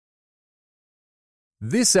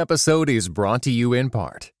This episode is brought to you in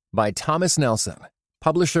part by Thomas Nelson,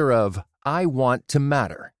 publisher of I Want to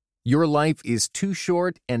Matter. Your life is too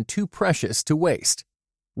short and too precious to waste.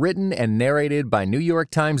 Written and narrated by New York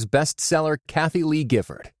Times bestseller Kathy Lee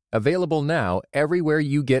Gifford. Available now everywhere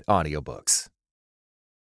you get audiobooks.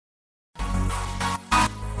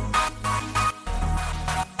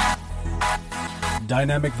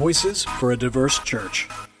 Dynamic voices for a diverse church.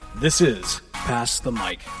 This is Pass the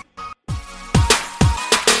Mic.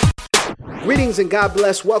 Greetings and God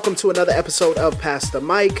bless. Welcome to another episode of Pass the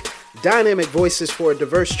Mic. Dynamic voices for a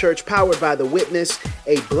diverse church powered by The Witness,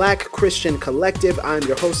 a Black Christian collective. I'm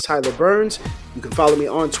your host, Tyler Burns. You can follow me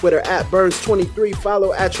on Twitter at Burns23.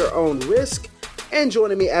 Follow at your own risk. And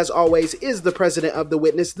joining me, as always, is the president of The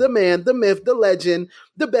Witness, the man, the myth, the legend,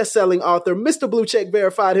 the best-selling author, Mr. Blue Check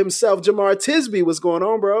Verified himself, Jemar Tisby. What's going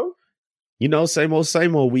on, bro? You know, same old,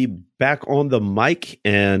 same old. We back on the mic,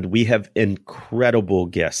 and we have incredible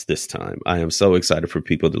guests this time. I am so excited for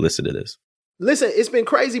people to listen to this. Listen, it's been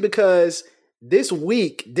crazy because this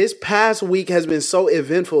past week has been so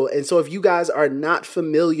eventful. And so if you guys are not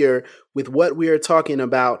familiar with what we are talking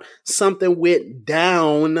about, something went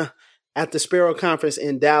down at the Sparrow Conference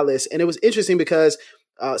in Dallas. And it was interesting because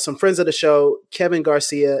some friends of the show, Kevin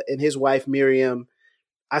Garcia and his wife, Miriam,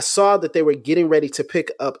 I saw that they were getting ready to pick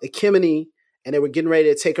up Ekemini and they were getting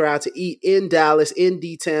ready to take her out to eat in Dallas, in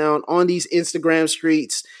D-Town, on these Instagram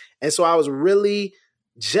streets. And so I was really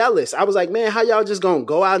jealous. I was like, man, how y'all just gonna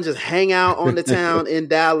go out and just hang out on the town in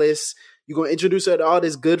Dallas? You're gonna introduce her to all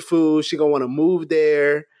this good food. She gonna want to move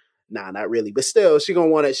there. Nah, not really, but still, she gonna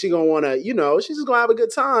wanna, she's just gonna have a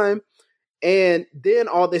good time. And then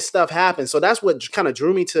all this stuff happens. So that's what kind of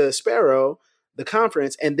drew me to Sparrow, the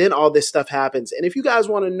conference. And then all this stuff happens. And if you guys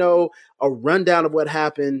want to know a rundown of what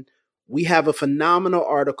happened, we have a phenomenal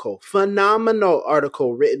article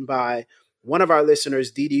written by one of our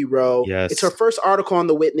listeners, Dee Rowe. Yes. It's her first article on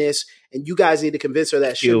The Witness, and you guys need to convince her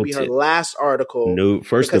that should be her last article. No,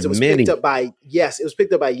 first of many. It was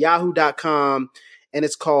picked up by Yahoo.com, and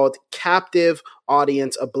it's called Captive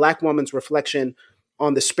Audience, A Black Woman's Reflection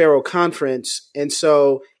on the Sparrow Conference. And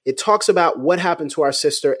so it talks about what happened to our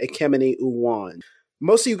sister, Ekemini Uwan.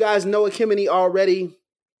 Most of you guys know Ekemini already,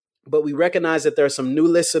 but we recognize that there are some new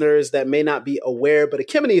listeners that may not be aware. But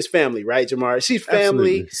Ekemini is family, right, Jamar? She's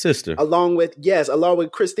family. Absolutely. Sister. Along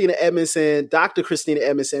with Christina Edmondson, Dr. Christina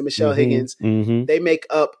Edmondson, Michelle Higgins. Mm-hmm. They make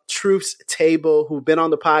up Truth's Table, who've been on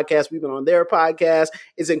the podcast. We've been on their podcast.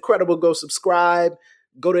 It's incredible. Go subscribe.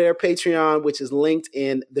 Go to their Patreon, which is linked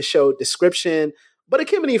in the show description. But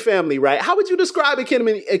Ekemini family, right? How would you describe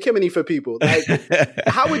Ekemini for people? Like,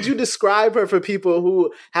 how would you describe her for people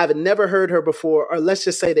who have never heard her before? Or let's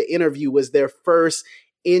just say the interview was their first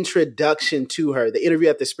introduction to her, the interview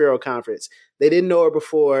at the Sparrow Conference. They didn't know her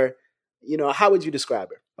before. You know, how would you describe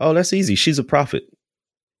her? Oh, that's easy. She's a prophet.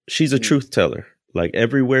 She's a truth teller. Like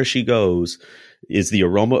everywhere she goes is the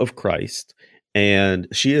aroma of Christ. And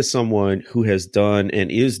she is someone who has done and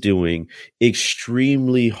is doing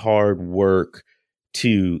extremely hard work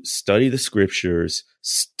to study the scriptures,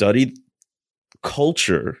 study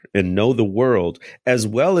culture, and know the world, as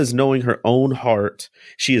well as knowing her own heart.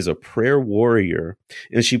 She is a prayer warrior,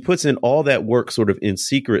 and she puts in all that work sort of in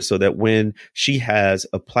secret so that when she has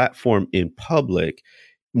a platform in public,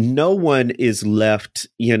 no one is left,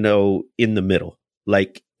 in the middle.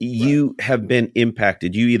 Like you have been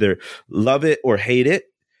impacted. You either love it or hate it,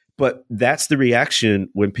 but that's the reaction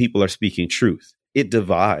when people are speaking truth. It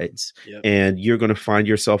divides. Yep. And you're going to find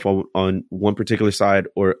yourself on one particular side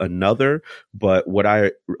or another. But what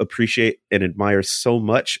I appreciate and admire so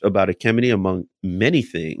much about Ekemini, among many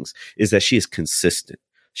things, is that she is consistent.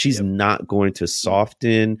 She's not going to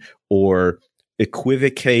soften or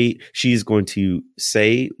equivocate. She's going to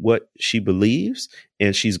say what she believes,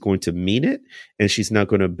 and she's going to mean it. And she's not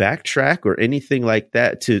going to backtrack or anything like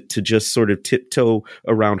that to just sort of tiptoe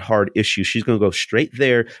around hard issues. She's going to go straight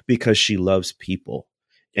there because she loves people.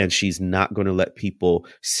 And she's not going to let people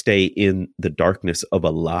stay in the darkness of a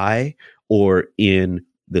lie or in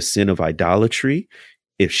the sin of idolatry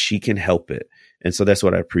if she can help it. And so that's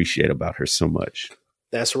what I appreciate about her so much.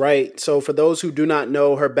 That's right. So for those who do not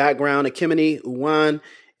know her background, Ekemini Uwan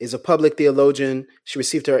is a public theologian. She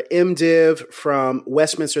received her MDiv from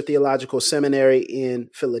Westminster Theological Seminary in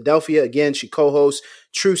Philadelphia. Again, she co-hosts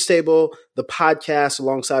Truth's Table, the podcast,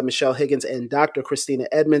 alongside Michelle Higgins and Dr. Christina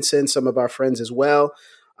Edmondson, some of our friends as well.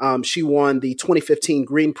 She won the 2015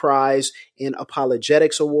 Green Prize in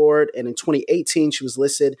Apologetics Award. And in 2018, she was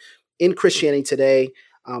listed in Christianity Today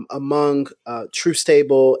among Truth's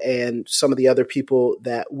Table and some of the other people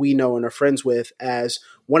that we know and are friends with as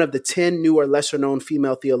one of the 10 new or lesser known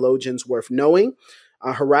female theologians worth knowing.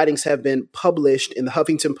 Her writings have been published in the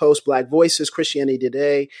Huffington Post, Black Voices, Christianity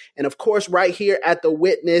Today, and of course, right here at The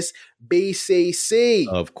Witness, BCC.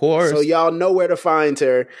 Of course. So y'all know where to find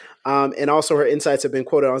her. And also her insights have been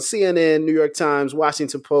quoted on CNN, New York Times,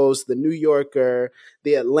 Washington Post, The New Yorker,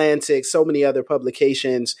 The Atlantic, so many other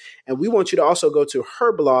publications. And we want you to also go to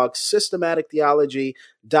her blog,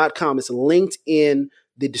 systematictheology.com. It's linked in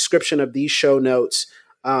the description of these show notes.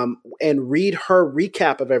 And read her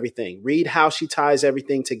recap of everything. Read how she ties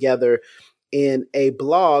everything together in a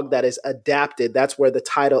blog that is adapted. That's where the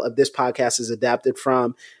title of this podcast is adapted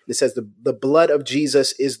from. It says, the blood of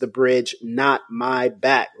Jesus is the bridge, not my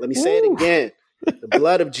back. Let me say it again. The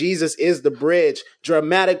blood of Jesus is the bridge.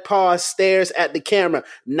 Dramatic pause, stares at the camera,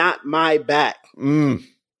 not my back.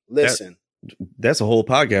 Listen. That's a whole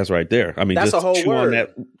podcast right there. I mean, that's just a whole chew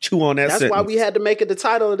word. Chew on that That's sentence. why we had to make it the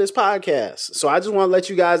title of this podcast. So I just want to let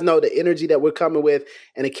you guys know the energy that we're coming with.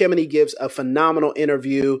 And Ekemini gives a phenomenal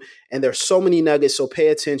interview. And there's so many nuggets, so pay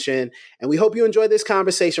attention. And we hope you enjoy this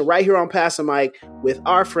conversation right here on Pass the Mic with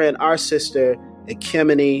our friend, our sister,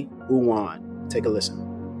 Ekemini Uwan. Take a listen.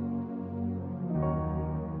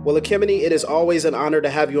 Well, Ekemini, it is always an honor to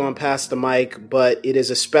have you on Pass the Mic, but it is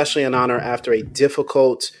especially an honor after a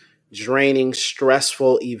difficult, draining,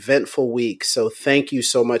 stressful, eventful week. So thank you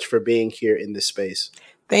so much for being here in this space.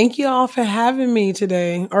 Thank you all for having me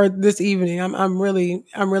today or this evening. I'm really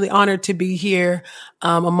honored to be here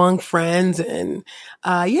among friends, and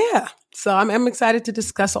so I'm excited to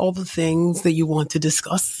discuss all the things that you want to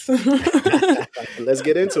discuss. Let's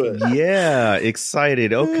get into it. Yeah,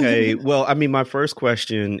 excited. Okay. Well, I mean, my first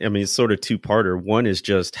question, it's sort of two-parter. One is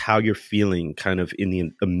just how you're feeling kind of in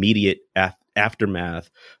the immediate aftermath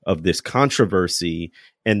of this controversy.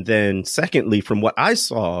 And then secondly, from what I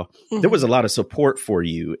saw, there was a lot of support for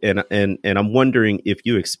you. And I'm wondering if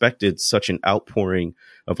you expected such an outpouring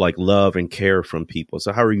of like love and care from people.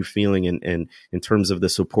 So how are you feeling? And in terms of the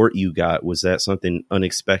support you got, was that something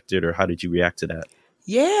unexpected, or how did you react to that?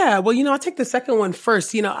 Yeah, well, I'll take the second one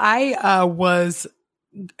first. I was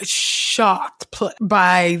shocked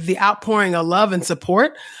by the outpouring of love and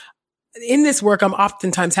support. In this work, I'm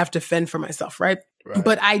oftentimes have to fend for myself, right?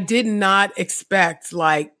 But I did not expect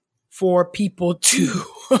for people to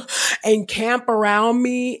encamp around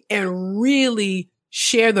me and really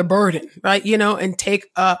share the burden, right? And take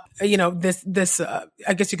up, this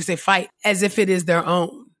I guess you could say fight as if it is their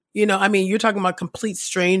own. You're talking about complete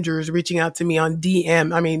strangers reaching out to me on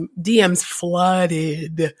DM. DMs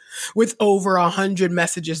flooded with over 100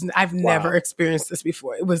 messages. And I've never experienced this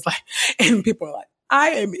before. It was and people are like,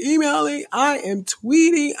 I am emailing, I am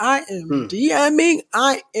tweeting, I am DMing,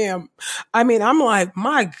 I'm like,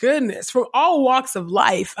 my goodness, from all walks of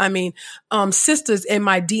life. Sisters in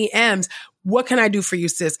my DMs, what can I do for you,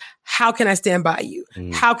 sis? How can I stand by you?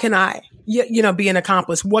 How can I, be an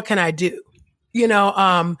accomplice? What can I do?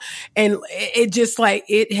 And it just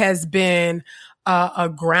it has been a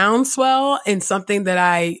groundswell and something that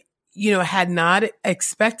I, had not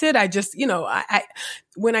expected. I just, I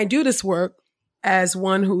when I do this work as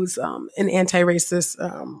one who's an anti-racist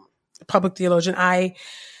public theologian, I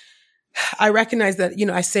recognize that,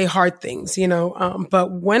 I say hard things,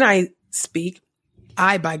 but when I speak,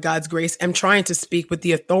 I, by God's grace, am trying to speak with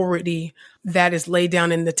the authority that is laid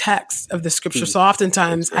down in the text of the scripture. So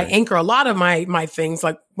oftentimes I anchor a lot of my things,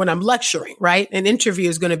 like when I'm lecturing, right? An interview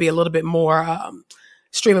is going to be a little bit more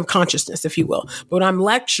stream of consciousness, if you will. But when I'm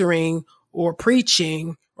lecturing or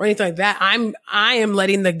preaching or anything like that, I am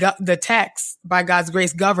letting the text, by God's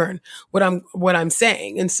grace, govern what I'm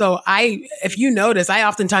saying. And so if you notice, I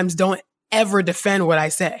oftentimes don't ever defend what I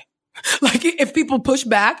say. If people push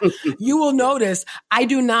back, you will notice I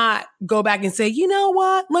do not go back and say, you know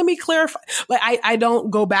what, let me clarify. I don't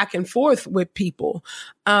go back and forth with people.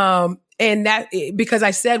 And that because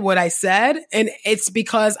I said what I said, and it's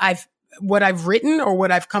because what I've written or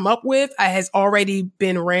what I've come up with has already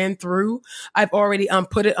been ran through. I've already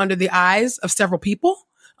put it under the eyes of several people.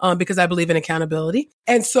 Because I believe in accountability.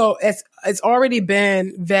 And so it's already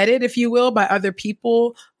been vetted, if you will, by other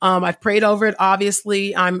people. I've prayed over it.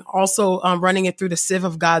 Obviously, I'm also running it through the sieve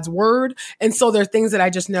of God's word. And so there are things that I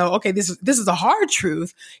just know, okay, this is a hard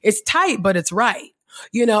truth. It's tight, but it's right.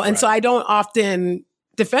 And so I don't often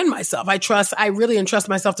defend myself. I really entrust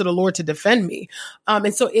myself to the Lord to defend me.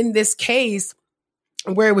 And so in this case,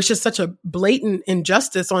 where it was just such a blatant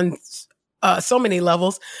injustice on so many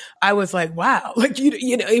levels, I was like, wow,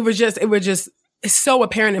 it was just so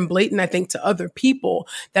apparent and blatant, I think, to other people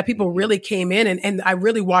that people really came in and I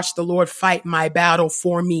really watched the Lord fight my battle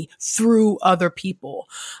for me through other people.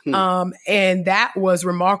 And that was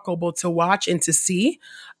remarkable to watch and to see.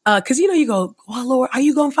 Cause you go, well, Lord, are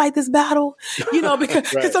you going to fight this battle?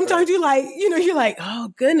 Because sometimes you're like,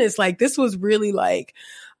 oh goodness, like this was really like,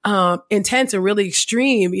 intense and really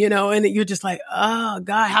extreme, and you're just like, oh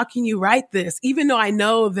God, how can you write this? Even though I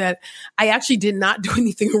know that I actually did not do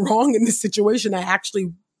anything wrong in this situation. I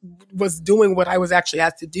actually was doing what I was actually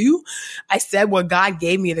asked to do. I said what God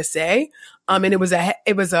gave me to say. And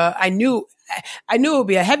I knew it would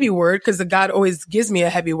be a heavy word because God always gives me a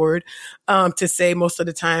heavy word, to say most of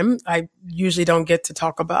the time. I usually don't get to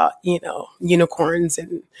talk about, unicorns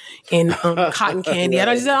and cotton candy. Right.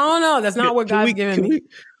 I don't know. That's not what God's giving me.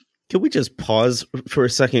 Can we just pause for a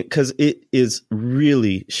second? Because it is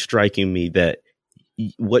really striking me that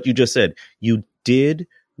what you just said, you did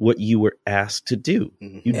what you were asked to do.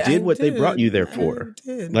 You did what they brought you there for.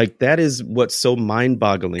 Like, that is what's so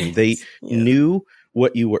mind-boggling. They knew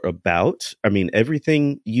what you were about. I mean,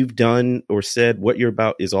 everything you've done or said, what you're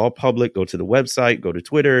about is all public. Go to the website, go to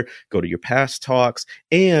Twitter, go to your past talks,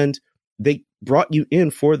 and they brought you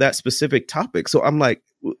in for that specific topic. So I'm like,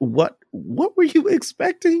 what were you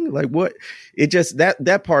expecting? Like, what? It just,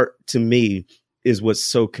 that part to me is what's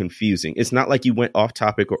so confusing. It's not like you went off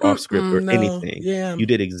topic or off script or anything. Yeah. You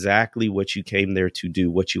did exactly what you came there to do,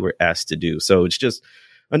 what you were asked to do. So it's just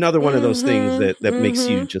another one of those things that makes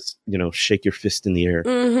you just, shake your fist in the air.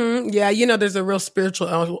 Yeah. There's a real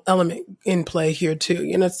spiritual element in play here too.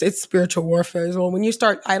 It's spiritual warfare as well. When you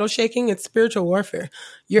start idol shaking, it's spiritual warfare.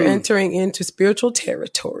 You're entering into spiritual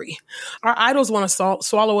territory. Our idols want to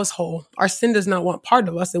swallow us whole. Our sin does not want part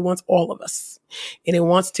of us. It wants all of us. And it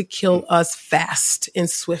wants to kill us fast and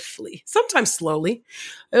swiftly. Sometimes slowly.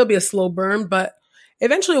 It'll be a slow burn, but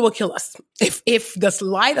eventually it will kill us if the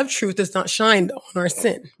light of truth is not shined on our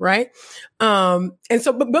sin, right? And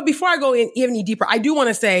so, but before I go in any deeper, I do want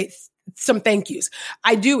to say some thank yous.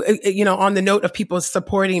 I do, on the note of people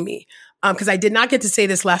supporting me, because I did not get to say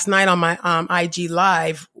this last night on my IG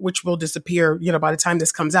live, which will disappear, by the time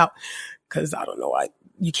this comes out, because I don't know why.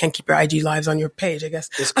 You can't keep your IG lives on your page, I guess.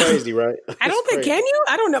 It's crazy, right? I don't think, can you?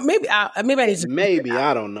 I don't know. Maybe I need to. Maybe,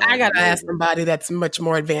 I don't know. I got to ask somebody that's much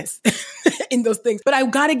more advanced in those things. But I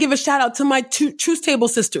got to give a shout out to my two Truth Table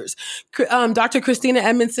sisters, Dr. Christina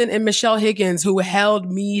Edmondson and Michelle Higgins, who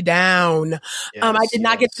held me down. I did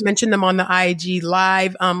not get to mention them on the IG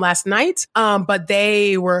live last night, but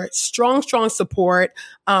they were strong support.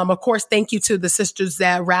 Of course, thank you to the sisters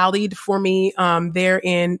that rallied for me there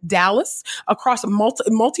in Dallas across a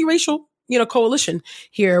multiracial, coalition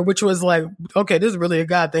here, which was like, okay, this is really a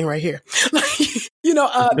God thing right here.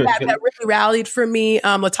 That really rallied for me.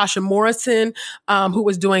 Latasha Morrison, who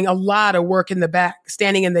was doing a lot of work in the back,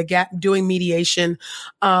 standing in the gap, doing mediation.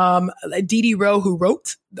 Dee Dee Rowe, who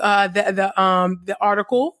wrote the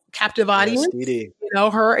article, Captive Audience,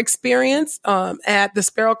 her experience at the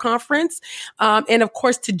Sparrow Conference. And of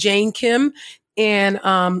course, to Jane Kim and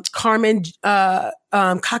Carmen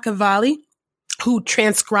Kakavali, who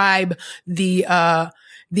transcribe the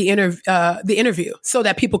interview so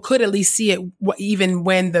that people could at least see it even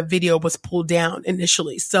when the video was pulled down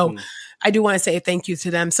initially. So I do want to say thank you to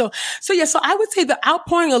them. So I would say the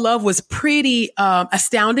outpouring of love was pretty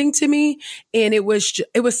astounding to me, and it was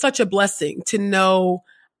such a blessing to know.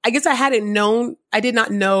 I guess I did not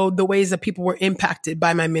know the ways that people were impacted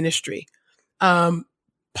by my ministry.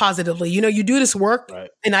 Positively. You do this work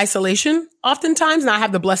in isolation oftentimes, and I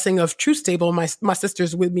have the blessing of Truth Table, my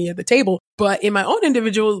sisters with me at the table. But in my own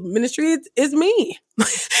individual ministry, it's me.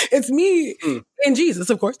 It's me and Jesus,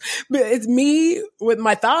 of course. But it's me with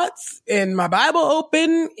my thoughts and my Bible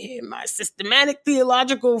open and my systematic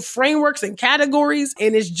theological frameworks and categories.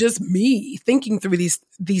 And it's just me thinking through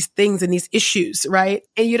these things and these issues, right?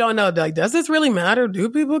 And you don't know, like, does this really matter? Do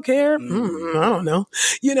people care? I don't know.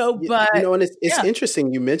 But and it's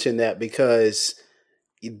interesting you mentioned that, because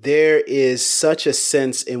there is such a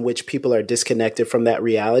sense in which people are disconnected from that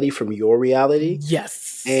reality, from your reality.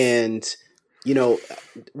 Yes. And,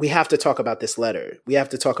 we have to talk about this letter. We have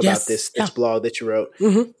to talk about this blog that you wrote.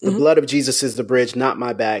 The blood of Jesus is the bridge, not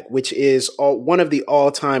my back, which is one of the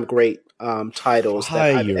all-time great titles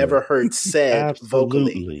that I've ever heard said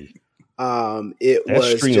vocally. That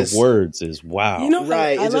was string of words is wow.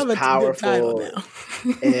 Right. It's just powerful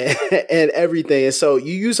and everything. And so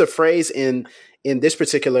you use a phrase in this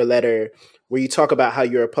particular letter where you talk about how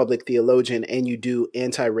you're a public theologian and you do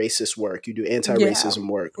anti-racist work. You do anti-racism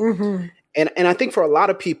work. And I think for a lot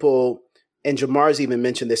of people, and Jamar's even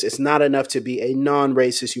mentioned this, it's not enough to be a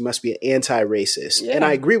non-racist. You must be an anti-racist. Yeah. And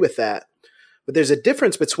I agree with that. but there's a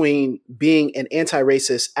difference between being an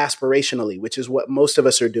anti-racist aspirationally, which is what most of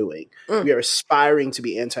us are doing. We are aspiring to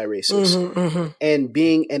be anti-racist, and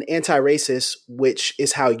being an anti-racist, which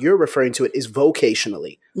is how you're referring to it, is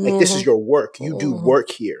vocationally. Like, this is your work. You do work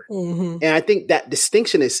here. And I think that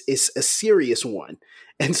distinction is a serious one.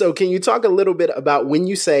 And so can you talk a little bit about when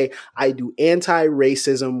you say, I do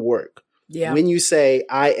anti-racism work, when you say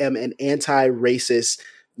I am an anti-racist,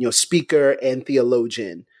 speaker and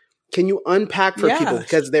theologian, can you unpack for people,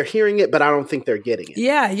 because they're hearing it, but I don't think they're getting it?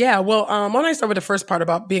 Yeah. Well, why don't I start with the first part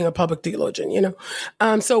about being a public theologian,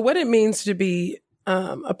 So what it means to be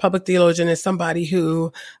a public theologian is somebody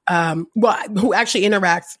who actually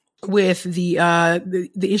interacts with the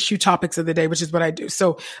issue topics of the day, which is what I do.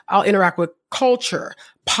 So I'll interact with culture,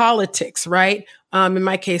 politics, right? In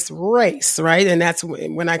my case, race, right? And that's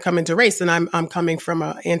when I come into race, and I'm coming from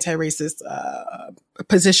an anti-racist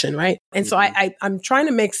position, right? And so I'm trying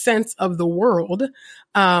to make sense of the world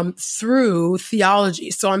through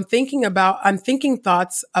theology. So I'm thinking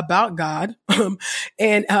thoughts about God,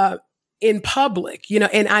 and in public,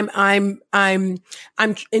 and I'm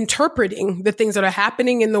interpreting the things that are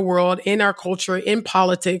happening in the world, in our culture, in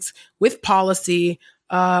politics, with policy,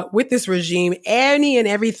 with this regime, any and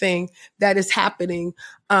everything that is happening.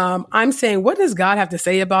 I'm saying, what does God have to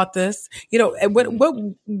say about this?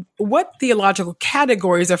 What theological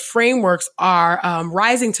categories or frameworks are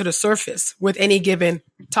rising to the surface with any given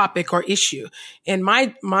topic or issue? And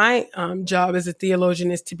my job as a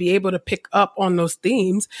theologian is to be able to pick up on those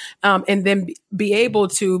themes, and then be able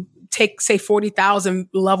to take, say, 40,000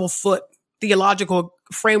 level foot theological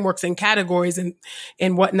frameworks and categories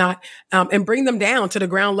and whatnot, and bring them down to the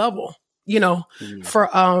ground level,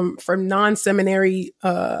 for non-seminary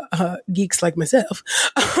geeks like myself.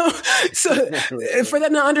 So for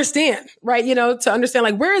them to understand, right? To understand,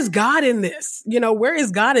 like, where is God in this? Where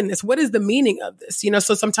is God in this? What is the meaning of this?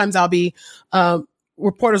 So sometimes I'll be,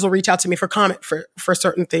 reporters will reach out to me for comment for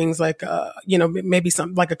certain things, like, maybe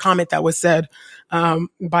something like a comment that was said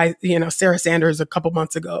by, Sarah Sanders a couple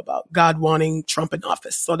months ago about God wanting Trump in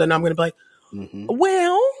office. So then I'm going to be like,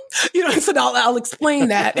 well, so I'll explain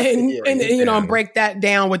that and break that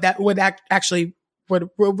down what that actually, what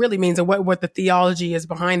really means, and what the theology is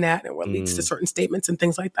behind that, and what leads to certain statements and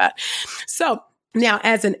things like that. So now,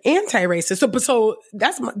 as an anti-racist, so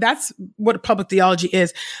that's what public theology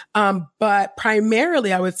is. But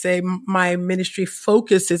primarily, I would say my ministry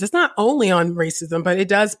focuses, it's not only on racism, but it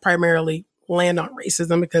does primarily land on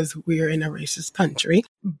racism because we are in a racist country.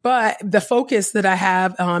 But the focus that I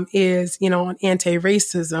have is, on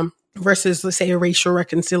anti-racism versus, let's say, a racial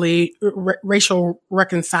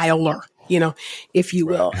reconciler, if you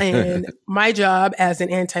will. And my job as an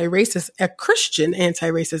anti-racist, a Christian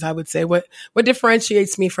anti-racist, I would say, what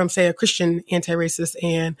differentiates me from, say, a Christian anti-racist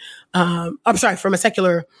and, from a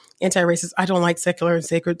secular anti-racist. I don't like secular and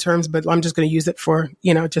sacred terms, but I'm just going to use it for,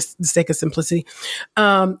 just the sake of simplicity.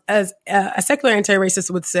 As a secular anti-racist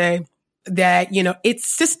would say that, it's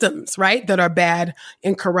systems, right, that are bad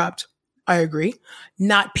and corrupt. I agree.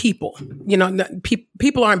 Not people.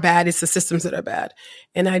 People aren't bad. It's the systems that are bad.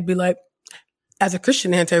 And I'd be like, as a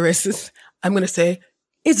Christian anti-racist, I'm going to say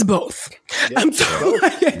it's both.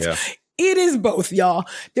 It is both, y'all.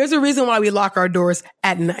 There's a reason why we lock our doors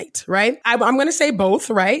at night, right? I'm going to say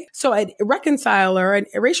both, right? So a reconciler,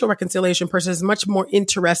 a racial reconciliation person is much more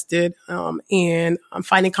interested in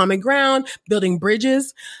finding common ground, building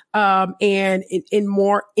bridges, and in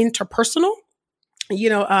more interpersonal,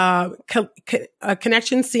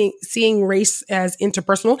 connection, seeing race as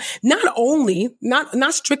interpersonal,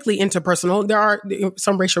 not strictly interpersonal. There are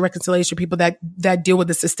some racial reconciliation people that deal with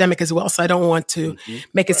the systemic as well. So I don't want to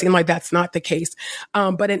make it seem like that's not the case.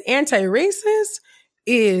 But an anti-racist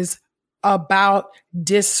is about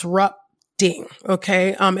disrupting.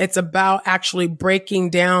 Okay. It's about actually breaking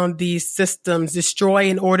down these systems, destroy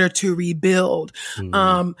in order to rebuild.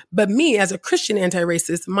 But me as a Christian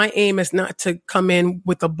anti-racist, my aim is not to come in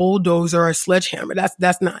with a bulldozer or a sledgehammer.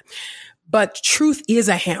 That's not, but truth is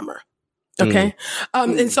a hammer. Okay.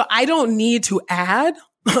 And so I don't need to add,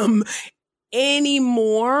 any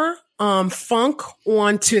more, funk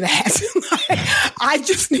onto that. I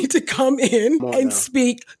just need to come in and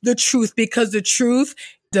speak the truth, because the truth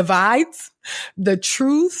divides. The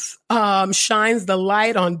truth shines the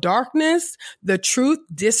light on darkness. The truth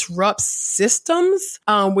disrupts systems,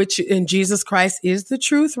 which in Jesus Christ is the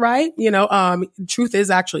truth, right? Truth is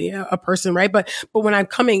actually a person, right? But when I'm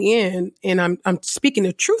coming in and I'm speaking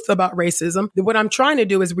the truth about racism, what I'm trying to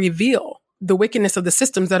do is reveal the wickedness of the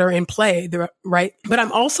systems that are in play, right? But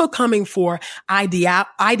I'm also coming for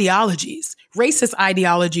ideologies, racist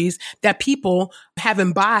ideologies that people have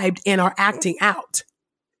imbibed and are acting out.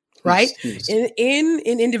 Right. Yes. In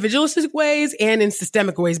individualistic ways and in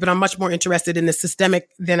systemic ways, but I'm much more interested in the systemic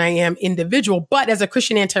than I am individual. But as a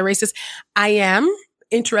Christian anti-racist, I am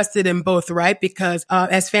interested in both, right? Because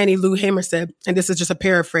as Fannie Lou Hamer said, and this is just a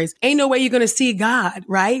paraphrase, ain't no way you're going to see God,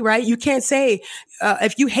 right? Right? You can't say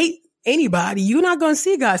if you hate anybody, you're not going to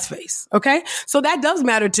see God's face. Okay. So that does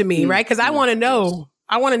matter to me, right? Because I want to know,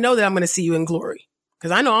 that I'm going to see you in glory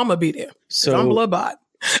because I know I'm going to be there. So I'm blood-bought.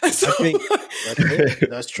 So, I think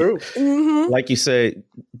that's true. Mm-hmm. Like you say,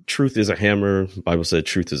 truth is a hammer. The Bible said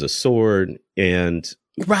truth is a sword. And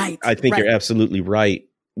right. I think you're absolutely right.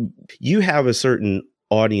 You have a certain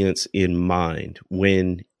audience in mind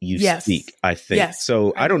when you speak, I think. Yes.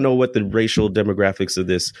 So I don't know what the racial demographics of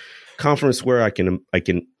this conference were. I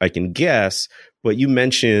can guess, but you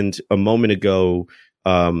mentioned a moment ago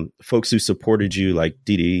folks who supported you like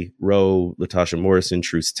Didi Rowe, Latasha Morrison,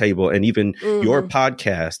 Truth's Table, and even your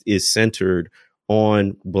podcast is centered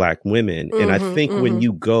on Black women. And I think when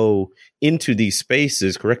you go into these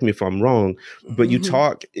spaces, correct me if I'm wrong, but you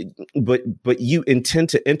talk, but you intend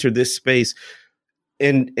to enter this space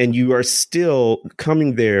and you are still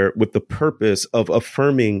coming there with the purpose of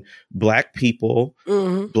affirming Black people,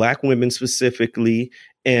 Black women specifically,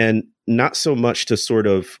 and not so much to sort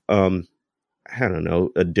of, I don't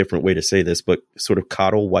know, a different way to say this, but sort of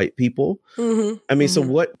coddle white people. I mean,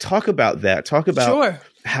 so talk about that. Talk about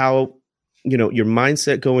how, your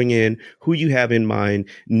mindset going in, who you have in mind,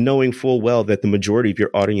 knowing full well that the majority of your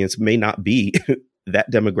audience may not be that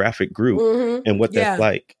demographic group and what that's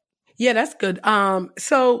like. Yeah, that's good.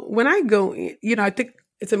 So when I go, I think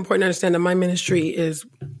it's important to understand that my ministry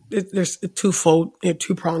there's a twofold,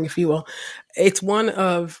 two-pronged, if you will. It's one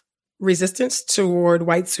of resistance toward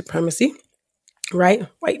white supremacy. Right?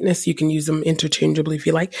 Whiteness, you can use them interchangeably if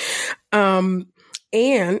you like. And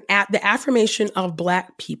at the affirmation of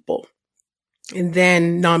Black people and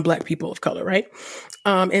then non-Black people of color, right?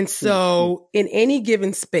 And so in any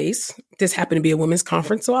given space, this happened to be a women's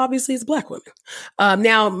conference, so obviously it's Black women.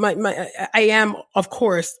 Now, I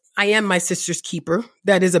am my sister's keeper.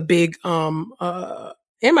 That is a big, and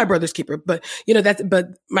my brother's keeper, but but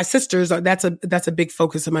my sisters that's a big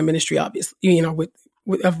focus of my ministry, obviously,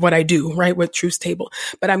 of what I do, right, with Truth's Table.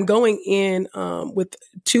 But I'm going in with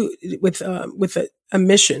a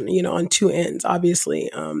mission, on two ends, obviously,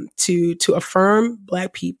 to affirm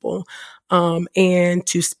Black people and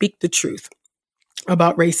to speak the truth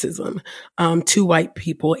about racism to white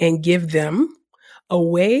people and give them a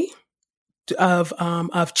way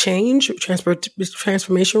of change,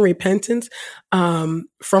 transformation, repentance from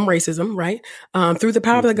racism, right, through the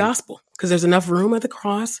power of the gospel, because there's enough room at the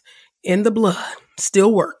cross in the blood.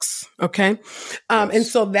 Still works. Okay. And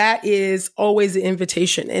so that is always the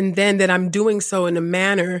invitation. And then that I'm doing so in a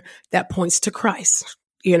manner that points to Christ,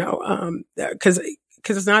 because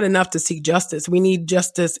it's not enough to seek justice. We need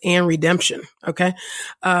justice and redemption. Okay.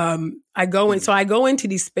 I go into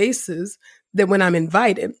these spaces that when I'm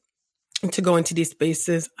invited to go into these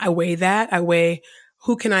spaces, I weigh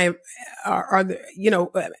who can I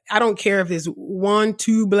don't care if it's 1,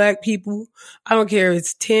 2 Black people. I don't care if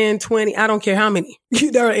it's 10, 20. I don't care how many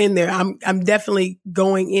are in there. I'm definitely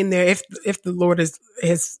going in there. If the Lord has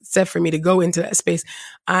said for me to go into that space,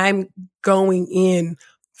 I'm going in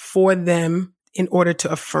for them in order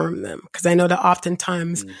to affirm them. Because I know that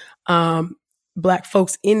oftentimes, Black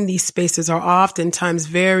folks in these spaces are oftentimes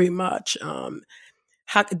very much,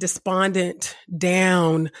 despondent,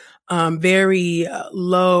 down, very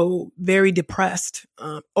low, very depressed,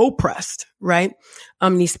 oppressed, right?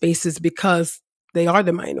 These spaces because they are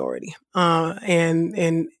the minority,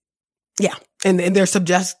 and they're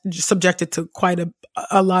subjected to quite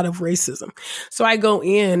a lot of racism. So I go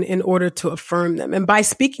in order to affirm them, and by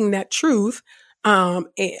speaking that truth,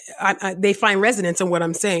 they find resonance in what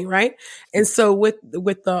I'm saying, right? And so with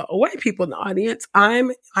the white people in the audience,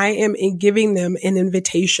 I am giving them an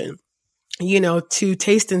invitation, to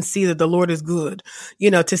taste and see that the Lord is good,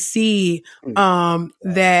 to see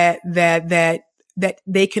that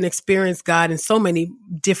they can experience God in so many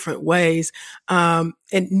different ways, and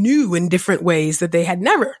new in different ways that they had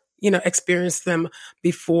never, experienced them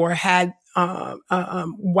before,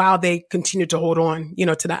 while they continue to hold on,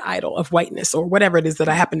 to that idol of whiteness or whatever it is that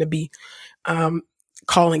I happen to be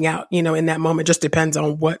calling out, in that moment. Just depends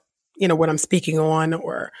on what I'm speaking on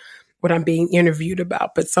or what I'm being interviewed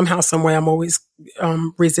about. But somehow, some way, I'm always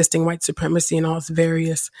resisting white supremacy in all its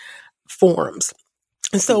various forms.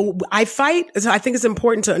 And so I fight. So I think it's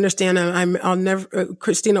important to understand. I'll never,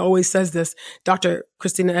 Christina always says this. Dr.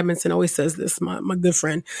 Christina Edmondson always says this, my good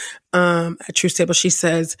friend, at Truth Table. She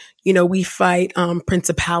says, we fight,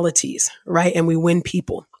 principalities, right? And we win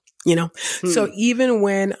people, So even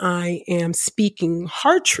when I am speaking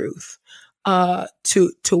hard truth,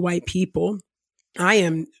 to white people, I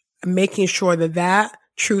am making sure that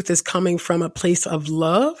truth is coming from a place of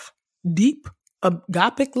love, deep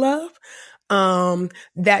agapic love,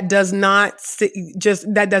 that does not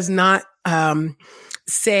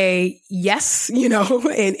say yes,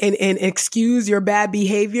 and excuse your bad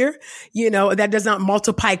behavior, that does not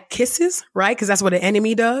multiply kisses, right? Because that's what an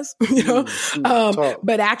enemy does,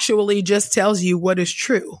 but actually just tells you what is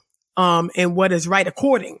true, and what is right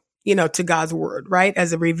according, to God's word, right?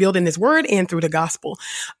 As it revealed in his word and through the gospel.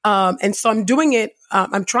 And so I'm doing it.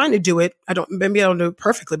 I'm trying to do it. Maybe I don't do it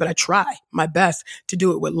perfectly, but I try my best to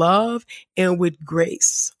do it with love and with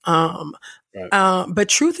grace. But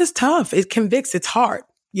truth is tough. It convicts. It's hard,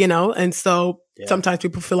 and so sometimes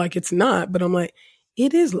people feel like it's not, but I'm like,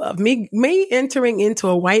 it is love. Me entering into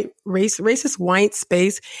a racist white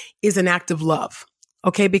space is an act of love.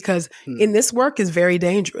 Okay. Because in this work is very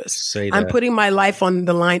dangerous. I'm putting my life on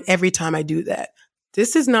the line every time I do that.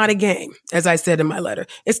 This is not a game, as I said in my letter.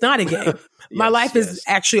 It's not a game. My life is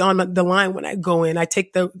actually on the line when I go in. I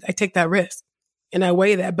take that risk and I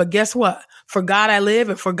weigh that. But guess what? For God I live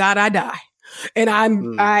and for God I die. And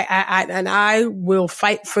I will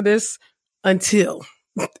fight for this until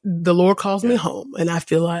the Lord calls me home. And I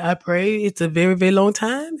feel like I pray it's a very, very long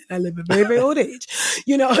time. And I live a very, very old age,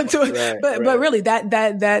 but really that's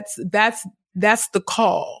the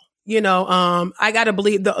call, I got to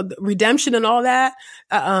believe the redemption and all that.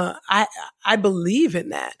 I believe in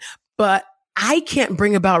that, but I can't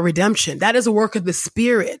bring about redemption. That is a work of the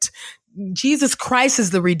Spirit. Jesus Christ is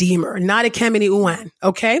the Redeemer, not a Kamini Uwan.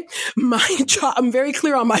 Okay. My job, I'm very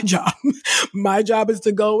clear on my job. My job is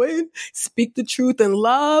to go in, speak the truth in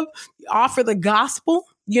love, offer the gospel,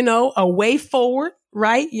 a way forward,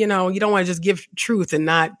 right? You don't want to just give truth and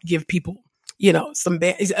not give people,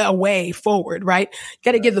 a way forward, right?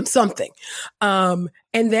 Got to give them something. And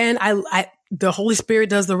then the Holy Spirit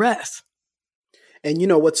does the rest. And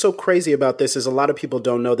what's so crazy about this is a lot of people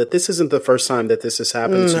don't know that this isn't the first time that this has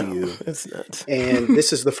happened to you. It's not. And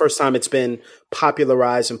this is the first time it's been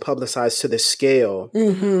popularized and publicized to this scale.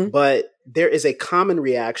 Mm-hmm. But there is a common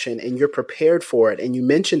reaction and you're prepared for it. And you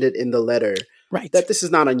mentioned it in the letter, right, that this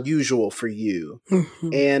is not unusual for you.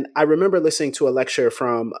 Mm-hmm. And I remember listening to a lecture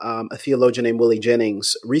from a theologian named Willie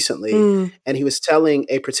Jennings recently, and he was telling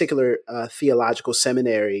a particular theological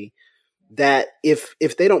seminary that if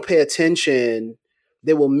they don't pay attention,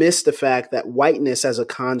 they will miss the fact that whiteness as a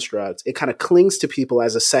construct, it kind of clings to people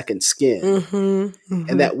as a second skin. Mm-hmm, mm-hmm.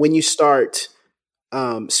 And that when you start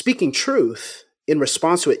speaking truth in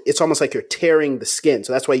response to it, it's almost like you're tearing the skin.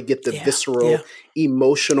 So that's why you get the visceral,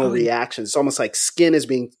 emotional reactions. It's almost like skin is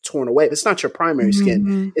being torn away. But it's not your primary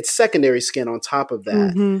skin. It's secondary skin on top of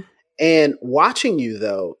that. Mm-hmm. And watching you,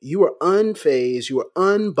 though, you were unfazed. You were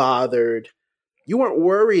unbothered. You weren't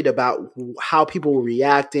worried about how people were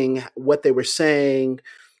reacting, what they were saying,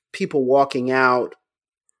 people walking out.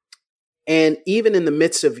 And even in the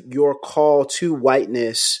midst of your call to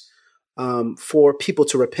whiteness, for people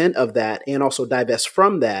to repent of that and also divest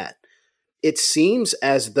from that, it seems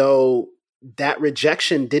as though that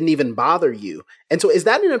rejection didn't even bother you. And so is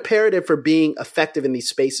that an imperative for being effective in these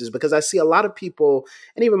spaces? Because I see a lot of people,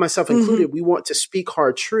 and even myself included, we want to speak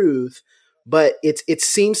hard truth, but it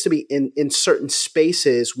seems to be in certain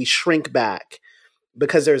spaces we shrink back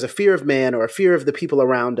because there's a fear of man or a fear of the people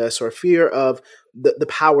around us or a fear of the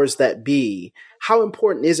powers that be. How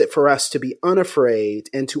important is it for us to be unafraid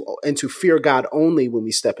and to fear God only when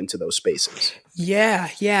we step into those spaces? Yeah.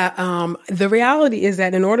 The reality is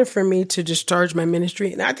that in order for me to discharge my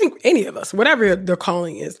ministry, and I think any of us, whatever their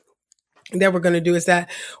calling is, that we're going to do, is that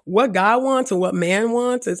what God wants and what man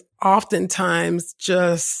wants is oftentimes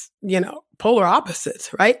just, polar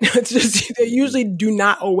opposites, right? It's just, they usually do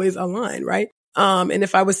not always align, right? And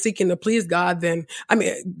if I was seeking to please God, then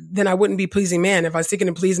I wouldn't be pleasing man. If I was seeking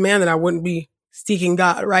to please man, then I wouldn't be seeking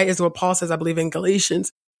God, right? Is what Paul says, I believe, in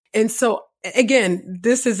Galatians. And so again,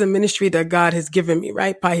 this is a ministry that God has given me,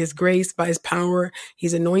 right? By his grace, by his power,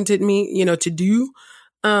 he's anointed me, to do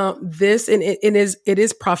this, and it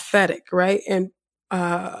is prophetic, right? And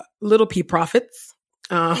little p prophets,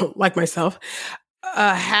 like myself,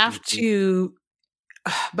 have to,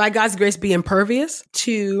 by God's grace, be impervious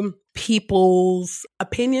to people's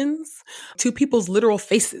opinions, to people's literal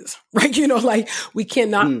faces, right? We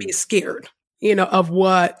cannot be scared, of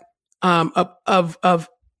what, of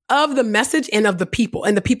of the message and of the people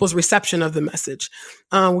and the people's reception of the message.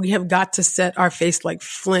 We have got to set our face like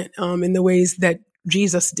flint, in the ways that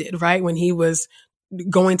Jesus did, right? When he was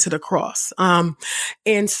going to the cross.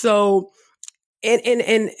 And so,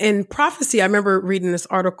 in prophecy, I remember reading this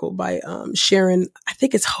article by Sharon, I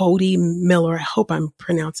think it's Hody Miller. I hope I'm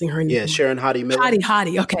pronouncing her name. Yeah, Sharon Hody Miller.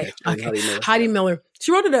 Hody. Okay. Hody Miller.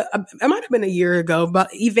 She wrote it, it might have been a year ago,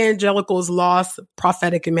 about evangelicals' lost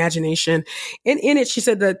prophetic imagination. And in it, she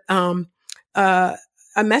said that a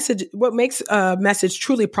message, what makes a message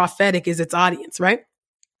truly prophetic is its audience, right?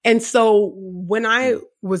 And so when I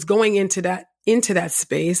was going into that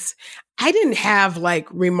space, I didn't have like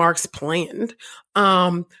remarks planned.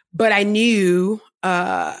 But I knew,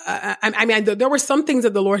 I mean, there were some things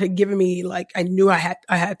that the Lord had given me, like I knew I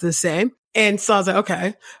had to say. And so I was like,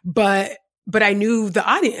 okay, but I knew the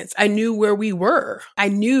audience. I knew where we were. I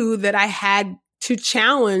knew that I had to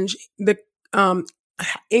challenge the,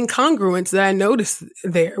 incongruence that I noticed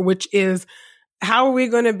there, which is, how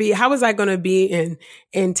is I going to be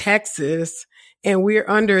in Texas and we're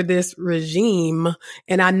under this regime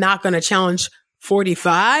and I'm not going to challenge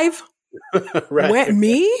 45? Right.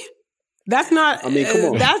 Me? That's not, I mean,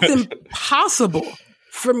 come on. That's impossible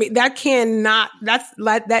for me. That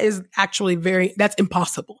is actually that's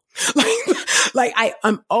impossible.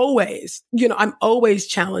 I'm always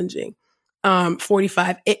challenging,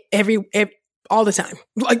 45 all the time,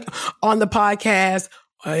 like on the podcast,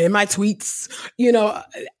 in my tweets,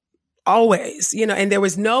 always, and there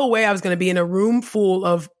was no way I was going to be in a room full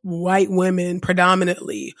of white women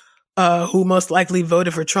predominantly, who most likely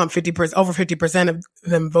voted for Trump. Over 50% of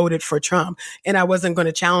them voted for Trump. And I wasn't going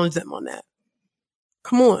to challenge them on that.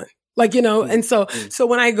 Come on. And so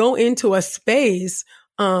when I go into a space,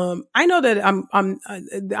 I know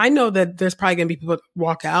that I know that there's probably going to be people that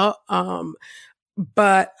walk out.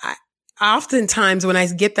 But oftentimes when I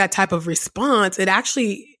get that type of response, it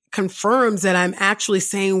actually confirms that I'm actually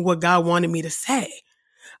saying what God wanted me to say.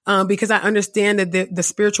 Because I understand that the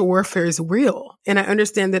spiritual warfare is real. And I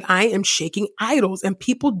understand that I am shaking idols, and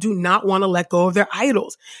people do not want to let go of their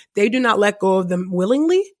idols. They do not let go of them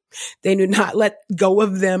willingly. They do not let go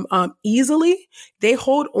of them easily. They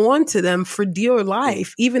hold on to them for dear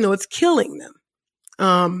life, even though it's killing them.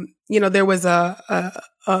 There was a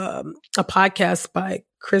podcast by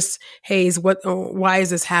Chris Hayes, Why Is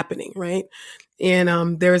This Happening? Right.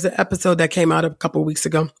 And there was an episode that came out a couple of weeks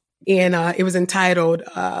ago, and it was entitled,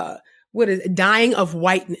 Dying of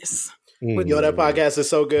Whiteness. That podcast is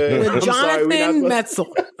so good. With Jonathan Metzl.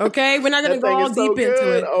 Okay. We're not going to go all deep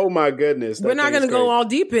into it. Oh my goodness. We're not going to go all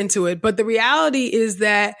deep into it. But the reality is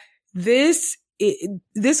that this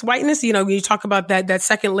whiteness, you talk about that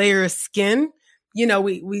second layer of skin,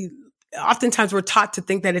 we oftentimes we're taught to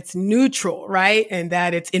think that it's neutral, right? And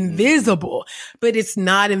that it's invisible, but it's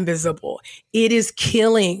not invisible. It is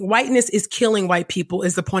killing. Whiteness is killing white people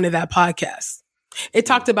is the point of that podcast. It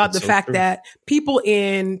talked about the fact that people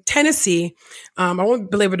in Tennessee, I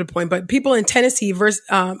won't belabor the point, but people in Tennessee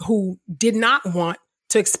who did not want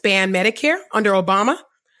to expand Medicare under Obama,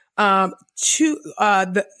 I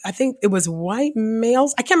think it was white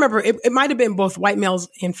males. I can't remember. It might have been both white males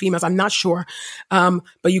and females. I'm not sure. But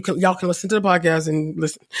y'all can listen to the podcast and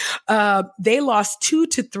listen. They lost 2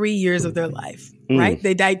 to 3 years of their life, right?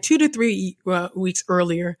 They died 2 to 3 weeks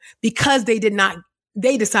earlier because they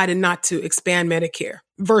decided not to expand Medicare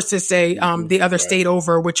versus say, the other state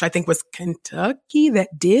over, which I think was Kentucky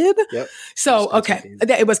that did. Yep. So, okay.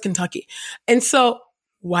 It was Kentucky. And so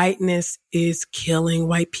whiteness is killing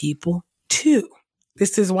white people too.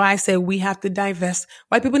 This is why I say we have to divest.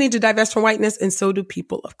 White people need to divest from whiteness, and so do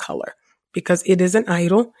people of color, because it is an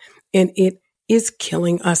idol and it is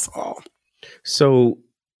killing us all. So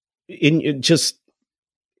just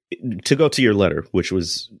to go to your letter, which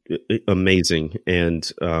was amazing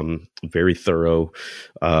and very thorough,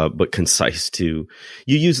 but concise too,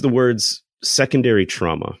 you use the words secondary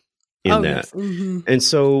trauma in that. Yes. Mm-hmm. And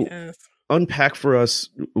so unpack for us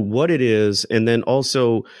what it is, and then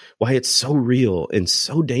also why it's so real and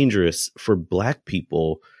so dangerous for Black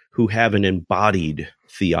people who have an embodied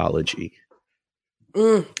theology.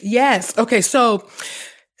 Yes. Okay. So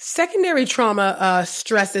secondary trauma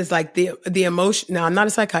stress is like the emotion. Now, I'm not a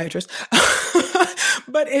psychiatrist,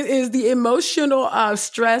 but it is the emotional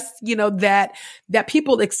stress, that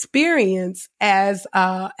people experience as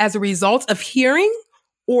a result of hearing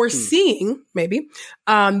or seeing maybe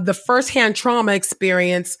the firsthand trauma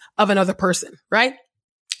experience of another person, right?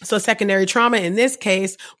 So secondary trauma in this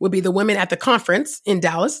case would be the women at the conference in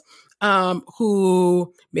Dallas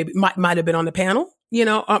who maybe might have been on the panel,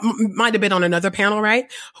 might have been on another panel,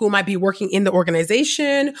 right? Who might be working in the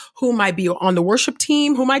organization, who might be on the worship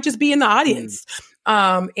team, who might just be in the audience.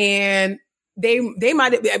 And they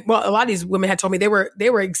might have, well, a lot of these women had told me they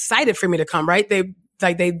were excited for me to come, right? The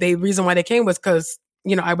reason why they came was because,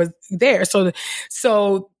 I was there. So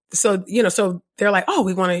they're like, oh,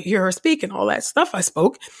 we want to hear her speak and all that stuff. I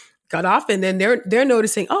spoke, got off, and then they're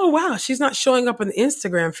noticing, oh, wow, she's not showing up on the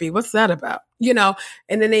Instagram feed. What's that about?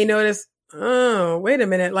 And then they notice, oh, wait a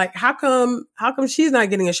minute. Like, how come she's not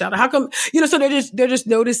getting a shout out? How come, so they're just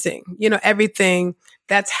noticing, everything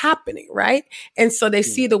that's happening. Right. And so they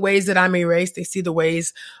see the ways that I'm erased. They see the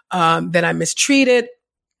ways, that I'm mistreated.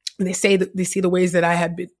 And they see the ways that I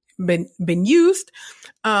have been used.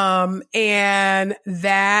 And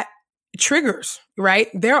that triggers, right,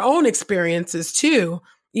 their own experiences too,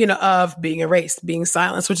 of being erased, being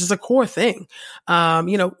silenced, which is a core thing.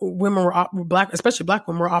 Women were Black, especially Black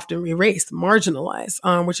women, were often erased,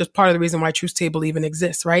 marginalized, which is part of the reason why Truth Table even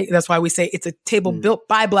exists, right? That's why we say it's a table built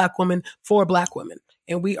by Black women for Black women.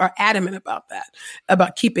 And we are adamant about that,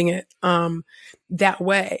 about keeping it, that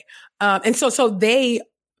way. And so they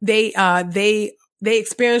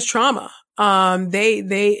experience trauma.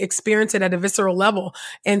 They experience it at a visceral level.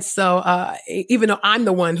 And so, even though I'm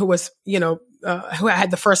the one who was, who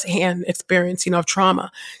had the firsthand experience, of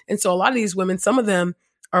trauma. And so a lot of these women, some of them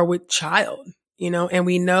are with child, and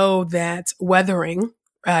we know that weathering,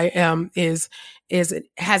 has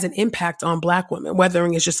an impact on Black women.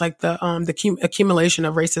 Weathering is just like the accumulation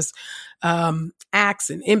of racist, acts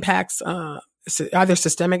and impacts, either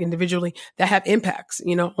systemic, individually, that have impacts,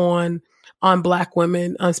 on Black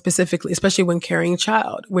women, specifically, especially when carrying a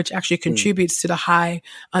child, which actually contributes to the high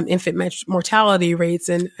infant mortality rates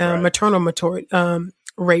and maternal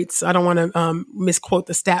rates. I don't want to misquote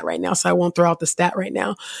the stat right now, so I won't throw out the stat right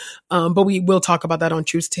now. But we will talk about that on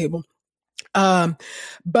Truth Table. But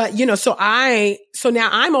so now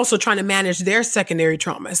I'm also trying to manage their secondary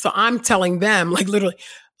trauma. So I'm telling them, like, literally,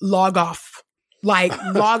 log off.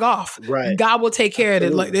 Log off. Right. God will take care of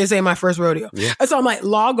it. Like, this ain't my first rodeo. Yeah. And so I'm like,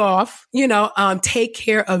 log off, take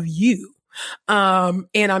care of you. And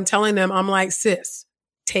I'm telling them, I'm like, sis,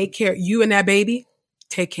 take care. You and that baby,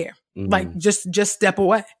 take care. Mm-hmm. Like, just step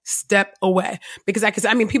away, because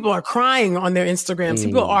people are crying on their Instagrams.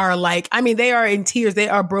 People are like, they are in tears. They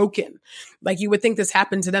are broken. Like, you would think this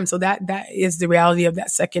happened to them. So that is the reality of that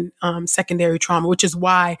secondary trauma, which is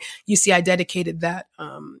why you see I dedicated that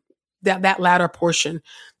latter portion,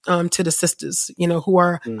 to the sisters, who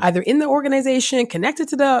are either in the organization, connected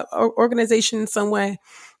to the organization in some way,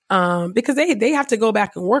 because they have to go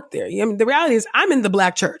back and work there. The reality is I'm in the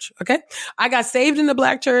Black church. Okay. I got saved in the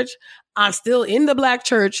Black church. I'm still in the Black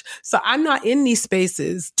church. So I'm not in these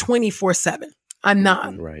spaces 24/7. I'm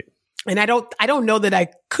not. Right. And I don't know that I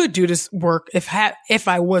could do this work if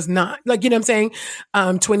I was not, like, what I'm saying?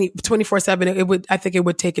 24/7, I think it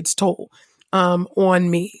would take its toll on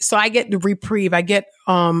me. So I get the reprieve. I get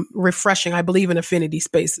refreshing. I believe in affinity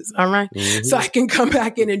spaces. All right. Mm-hmm. So I can come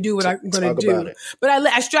back in and do what I'm going to do. But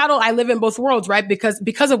I straddle, I live in both worlds, right?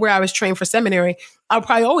 Because of where I was trained for seminary, I'll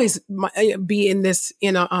probably always be in this,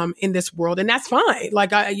 in this world. And that's fine.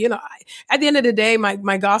 Like, at the end of the day,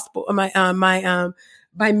 my gospel,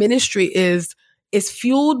 my ministry is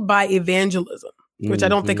fueled by evangelism, which I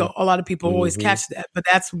don't think a lot of people always catch that, but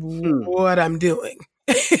that's what I'm doing.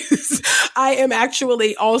 I am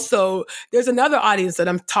actually also, there's another audience that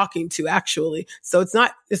I'm talking to, actually. So it's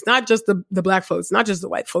not just the Black folks, not just the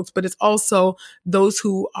white folks, but it's also those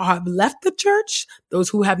who have left the church, those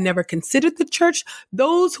who have never considered the church,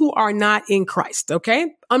 those who are not in Christ.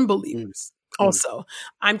 Okay. Unbelievers. Also,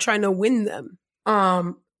 I'm trying to win them,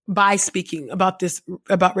 by speaking about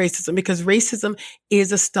racism, because racism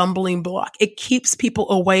is a stumbling block. It keeps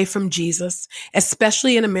people away from Jesus,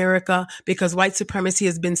 especially in America, because white supremacy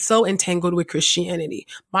has been so entangled with Christianity.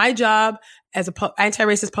 My job as an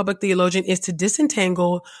anti-racist public theologian is to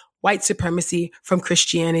disentangle white supremacy from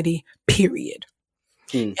Christianity, period.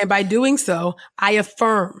 And by doing so, I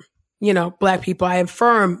affirm, Black people, I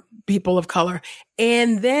affirm people of color.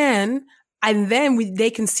 And then they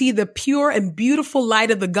can see the pure and beautiful light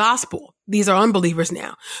of the gospel. These are unbelievers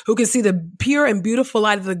now who can see the pure and beautiful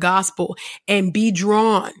light of the gospel and be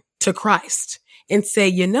drawn to Christ and say,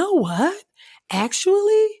 you know what?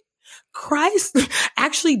 Actually, Christ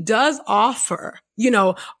actually does offer,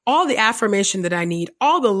 all the affirmation that I need,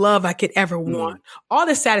 all the love I could ever want, all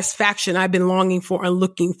the satisfaction I've been longing for and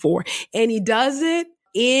looking for. And he does it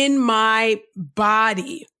in my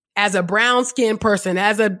body. As a brown skinned person,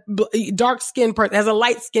 as a dark skinned person, as a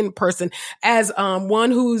light skinned person, as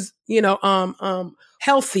one who's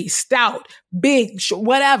healthy, stout, big,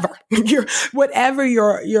 whatever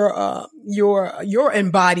your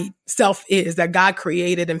embodied self is that God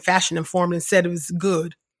created and fashioned and formed and said it was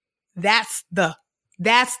good. That's the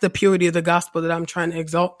purity of the gospel that I'm trying to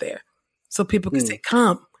exalt there. So people can say,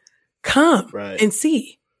 come right. and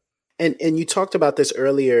see. And you talked about this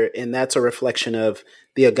earlier, and that's a reflection of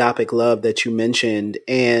the agapic love that you mentioned.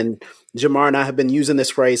 And Jamar and I have been using this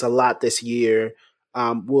phrase a lot this year.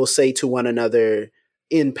 We'll say to one another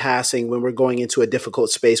in passing when we're going into a difficult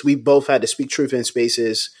space. We both had to speak truth in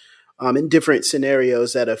spaces in different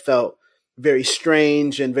scenarios that have felt very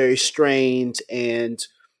strange and very strained. And,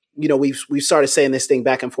 you know, we've started saying this thing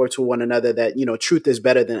back and forth to one another that, you know, truth is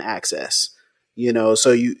better than access. You know,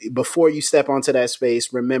 so before you step onto that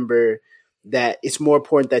space, remember that it's more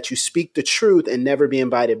important that you speak the truth and never be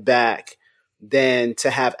invited back than to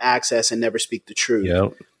have access and never speak the truth.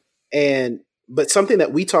 Yep. But something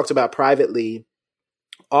that we talked about privately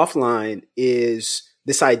offline is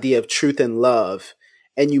this idea of truth and love.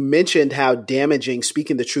 And you mentioned how damaging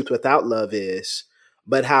speaking the truth without love is,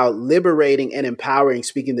 but how liberating and empowering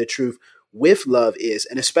speaking the truth with love is.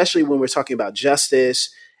 And especially when we're talking about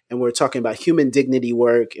justice, and we're talking about human dignity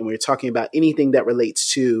work, and we're talking about anything that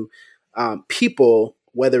relates to people,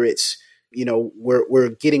 whether it's, you know, we're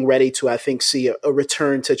getting ready to, I think, see a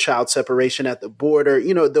return to child separation at the border,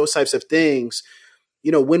 you know, those types of things.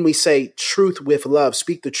 You know, when we say truth with love,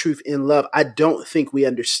 speak the truth in love, I don't think we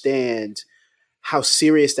understand how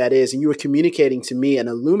serious that is. And you were communicating to me and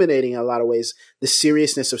illuminating in a lot of ways the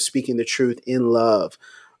seriousness of speaking the truth in love.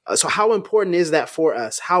 So how important is that for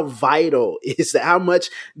us? How vital is that? How much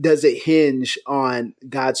does it hinge on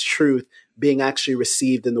God's truth being actually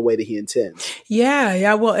received in the way that he intends?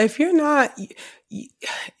 Yeah. Well, if you're not,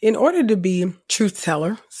 in order to be truth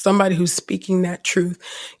teller, somebody who's speaking that truth,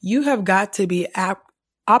 you have got to be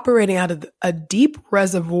operating out of a deep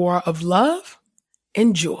reservoir of love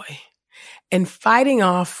and joy and fighting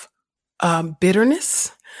off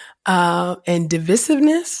bitterness and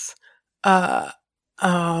divisiveness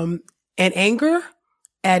and anger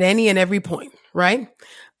at any and every point, right?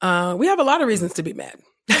 We have a lot of reasons to be mad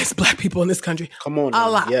as Black people in this country. Come on. A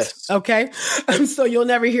lot. Yes. Okay. So you'll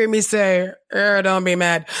never hear me say, don't be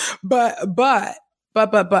mad. But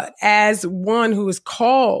as one who is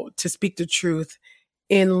called to speak the truth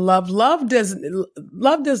in love, love does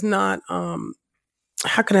not,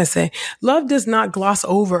 how can I say? Love does not gloss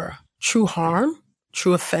over true harm,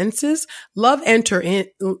 true offenses. Love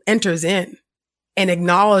enters in and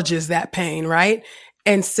acknowledges that pain, right?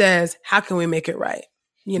 And says, how can we make it right?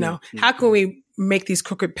 You know, how can we make these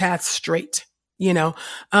crooked paths straight? You know,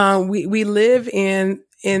 we live in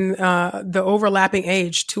the overlapping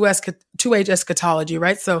age, two-age eschatology,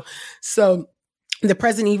 right? So the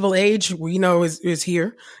present evil age, we know is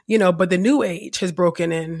here, you know, but the new age has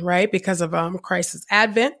broken in, right? Because of Christ's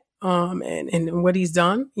advent and what he's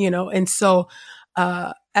done, you know, and so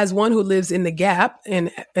as one who lives in the gap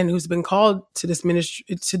and who's been called to this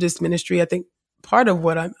ministry, I think part of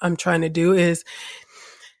what I'm trying to do is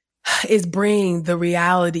bring the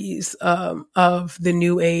realities of the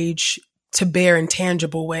new age to bear in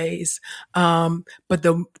tangible ways. But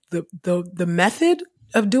the method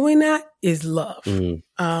of doing that is love.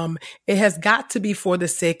 It has got to be for the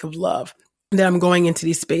sake of love that I'm going into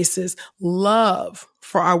these spaces. Love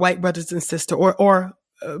for our white brothers and sisters, or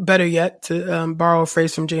better yet, to borrow a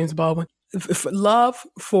phrase from James Baldwin, love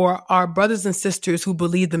for our brothers and sisters who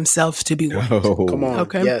believe themselves to be white. Oh, come on.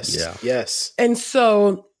 Okay. Yes. Yeah. Yes. And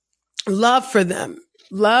so love for them,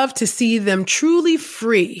 love to see them truly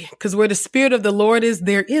free, because where the Spirit of the Lord is,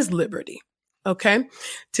 there is liberty. Okay.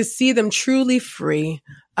 To see them truly free,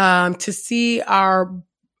 to see our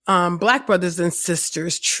Black brothers and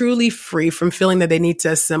sisters truly free from feeling that they need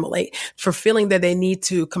to assimilate, for feeling that they need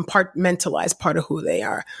to compartmentalize part of who they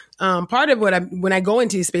are. Part of when I go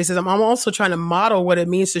into these spaces, I'm also trying to model what it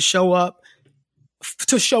means to show up,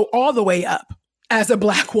 to show all the way up as a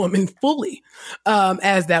Black woman fully,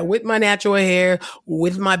 as that, with my natural hair,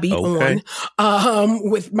 with my beat on,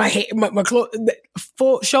 with my hair, my clothes,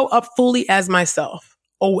 show up fully as myself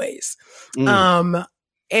always.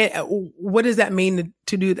 And what does that mean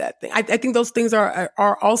to do that thing? I think those things are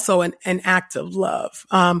also an act of love.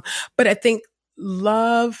 But I think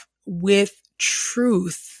love with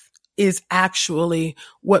truth is actually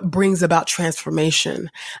what brings about transformation.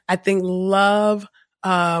 I think love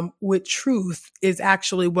with truth is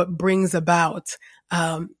actually what brings about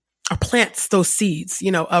or plants those seeds,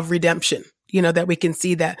 you know, of redemption. You know, that we can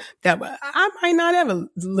see that I might not ever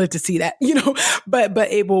live to see that, you know, but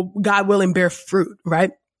it will, God willing, bear fruit,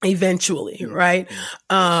 right? Eventually, right?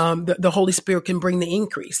 The Holy Spirit can bring the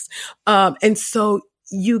increase. And so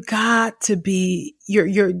you got to be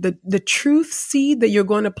the truth seed that you're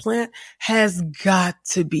going to plant has got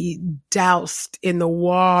to be doused in the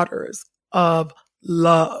waters of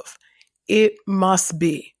love. It must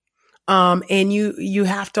be. And you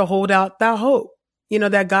have to hold out that hope,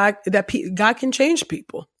 that God can change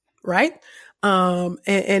people. Right. And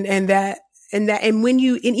even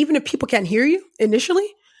if people can't hear you initially,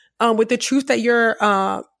 with the truth that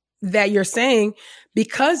you're saying,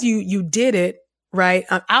 because you did it right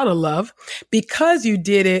out of love, because you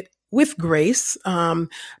did it with grace,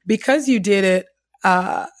 because you did it,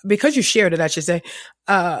 because you shared it, I should say,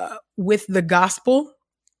 with the gospel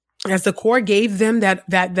as the core, gave them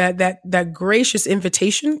that gracious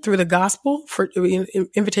invitation through the gospel for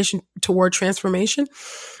invitation toward transformation.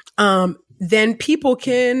 Then people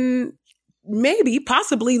can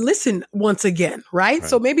possibly listen once again, right?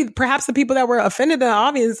 So perhaps the people that were offended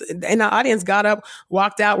in the audience got up,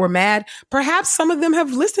 walked out, were mad. Perhaps some of them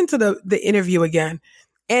have listened to the interview again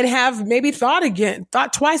and have maybe thought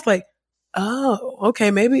twice, like, oh, okay,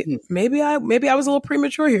 maybe I was a little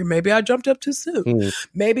premature here. Maybe I jumped up too soon.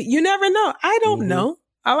 Maybe you never know. I don't know.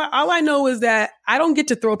 All I know is that I don't get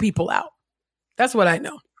to throw people out. That's what I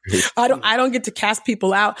know. I don't get to cast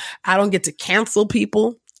people out. I don't get to cancel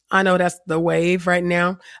people. I know that's the wave right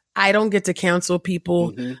now. I don't get to cancel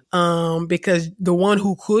people because the one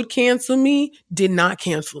who could cancel me did not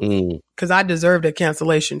cancel me because I deserved a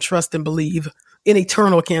cancellation. Trust and believe in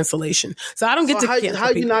eternal cancellation. So I don't get to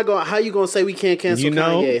cancel people. How you gonna say we can't cancel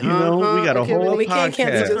Kanye? We got a whole we podcast. Can't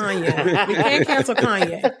cancel Kanye. We can't cancel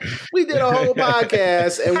Kanye. We did a whole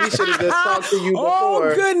podcast and we should have just talked to you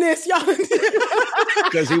before. Oh goodness, y'all!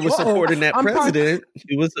 Because he was supporting that president.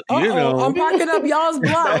 He was, I'm parking up y'all's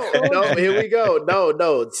block. No, here we go.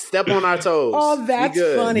 No, step on our toes. Oh, that's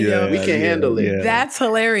funny, yo. We can handle it. Yeah. That's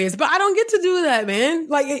hilarious. But I don't get to do that, man.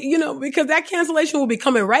 Like, because that cancellation will be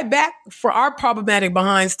coming right back for our problematic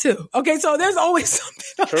behinds too. Okay, so there's always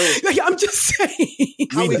something. True. Like, I'm just saying.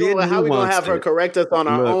 How we gonna have her correct us on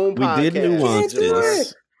our own podcast? We did nuance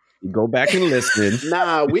this. Go back and listen.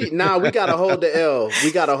 Nah, we gotta hold the L.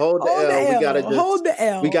 We gotta hold the L. We gotta just hold the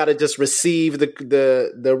L. We gotta just receive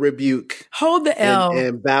the rebuke. Hold the L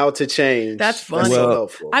and bow to change. That's funny. That's so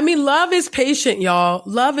helpful. I mean, love is patient, y'all.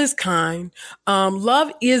 Love is kind.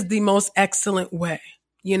 Love is the most excellent way,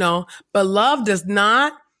 but love does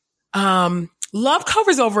not, love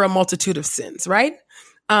covers over a multitude of sins, right?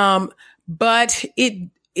 But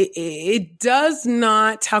it does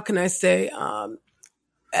not, how can I say,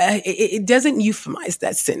 it doesn't euphemize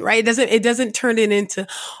that sin, right? It doesn't turn it into,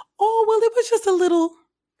 oh, well, it was just a little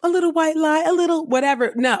white lie, a little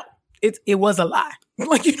whatever. No, it was a lie.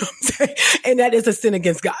 Like, you know what I'm saying? And that is a sin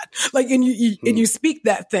against God. Like, and you speak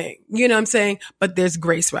that thing, you know what I'm saying? But there's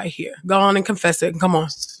grace right here. Go on and confess it. Come on.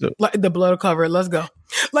 Like, the blood will cover it. Let's go.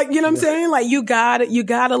 Like, you know what I'm saying? Like, you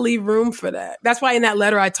gotta leave room for that. That's why in that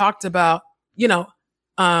letter I talked about,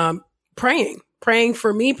 praying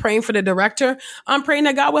for me, praying for the director. I'm praying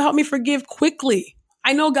that God will help me forgive quickly.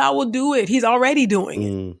 I know God will do it. He's already doing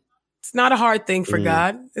it. It's not a hard thing for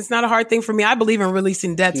God. It's not a hard thing for me. I believe in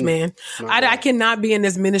releasing debts, man. I cannot be in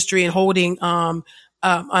this ministry and holding, and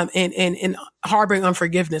harboring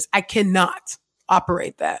unforgiveness. I cannot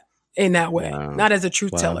operate that in that way. Wow. Not as a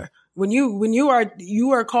truth teller. When you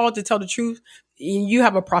are called to tell the truth, you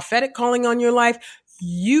have a prophetic calling on your life.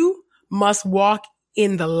 You must walk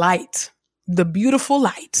in the light. The beautiful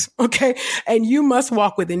light. Okay. And you must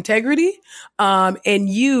walk with integrity. And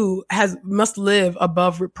you must live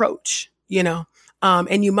above reproach,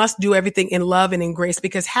 and you must do everything in love and in grace,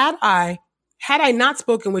 because had I not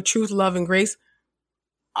spoken with truth, love, and grace,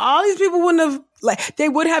 all these people wouldn't have, they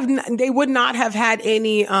would not have had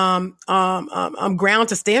any, ground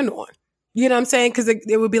to stand on. You know what I'm saying? Cause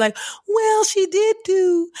it would be like, well, she did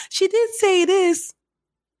say this.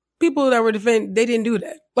 People that were defending, they didn't do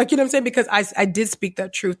that. Like, you know what I'm saying? Because I did speak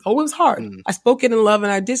that truth. Oh, it was hard. I spoke it in love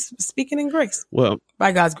and I did speak it in grace. Well,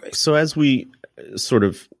 by God's grace. So as we sort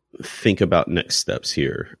of think about next steps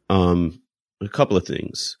here, a couple of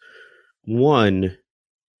things. One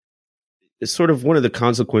is sort of one of the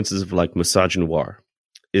consequences of like misogynoir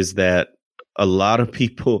is that a lot of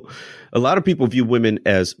people view women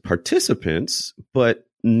as participants, but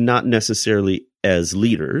not necessarily as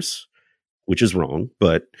leaders, which is wrong,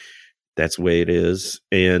 but that's the way it is.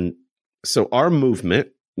 And so our movement,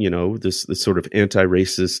 this sort of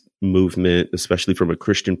anti-racist movement, especially from a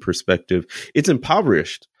Christian perspective, it's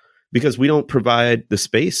impoverished because we don't provide the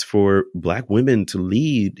space for Black women to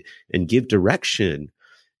lead and give direction.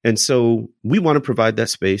 And so we want to provide that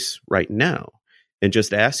space right now and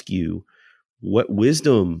just ask you, what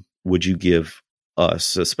wisdom would you give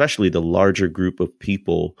us, especially the larger group of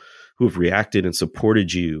people who have reacted and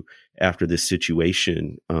supported you after this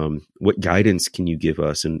situation? What guidance can you give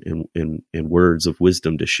us and words of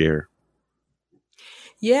wisdom to share?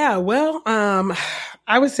 Yeah, well,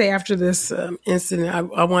 I would say after this incident,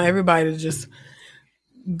 I want everybody to just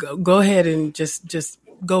go ahead and just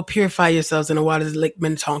go purify yourselves in the waters of Lake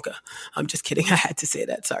Minnetonka. I'm just kidding. I had to say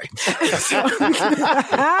that. Sorry. It's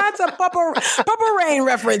a Purple Rain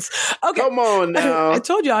reference. Okay. Come on now. I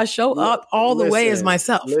told you I show up all the way as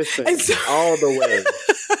myself. All the way.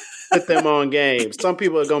 Put them on game. Some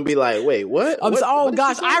people are going to be like, wait, what? Oh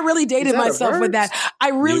gosh, I really dated myself with that.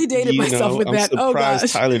 I really dated myself with that. I'm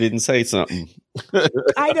surprised Tyler didn't say something.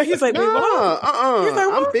 I know. He's like, wait, what?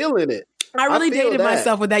 I'm feeling it. I really dated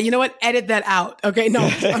myself with that. You know what? Edit that out. Okay. No,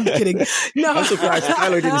 I'm kidding. No. I'm surprised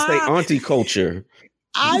Tyler didn't say auntie culture.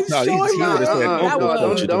 I'm sure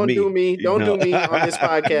don't do me on this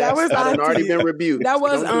podcast. That was I've already been rebuked. That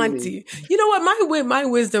was auntie. You know what? My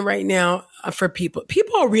wisdom right now for people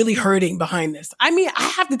are really hurting behind this. I mean, I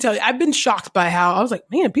have to tell you, I've been shocked by how I was like,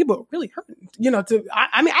 man, people are really hurting. You know,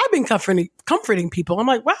 I mean, I've been comforting people. I'm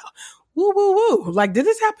like, wow. Woo, woo, woo. Like, did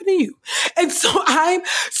this happen to you? And so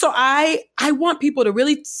I want people to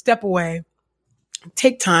really step away,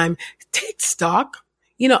 take time, take stock,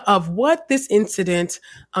 you know, of what this incident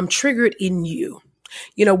triggered in you.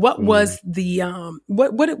 You know, what was the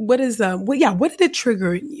what did it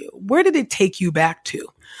trigger in you? Where did it take you back to?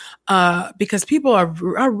 Because people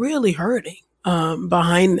are really hurting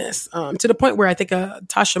behind this, to the point where I think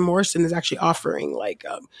Tasha Morrison is actually offering like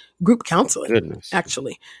group counseling.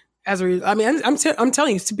 Actually. I'm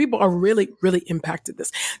telling you, some people are really, really impacted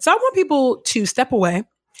this. So I want people to step away.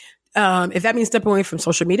 If that means step away from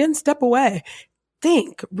social media, and step away,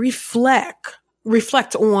 think, reflect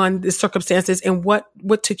on the circumstances and what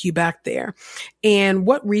took you back there, and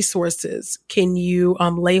what resources can you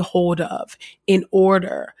lay hold of in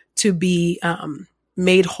order to be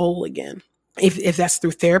made whole again. If that's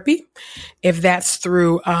through therapy, if that's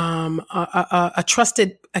through a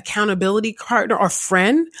trusted accountability partner or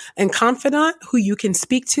friend and confidant who you can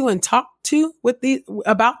speak to and talk to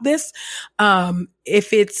about this,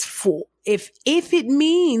 if it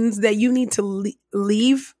means that you need to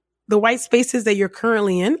leave the white spaces that you're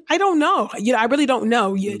currently in, I don't know. You know, I really don't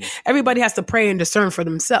know. Everybody has to pray and discern for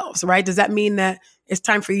themselves, right? Does that mean that it's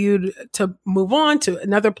time for you to move on to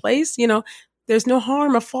another place? You know, there's no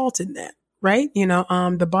harm or fault in that. Right. You know,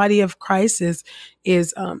 the body of Christ is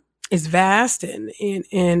vast and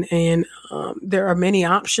there are many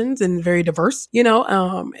options and very diverse, you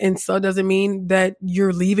know, and so it doesn't mean that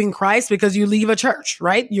you're leaving Christ because you leave a church,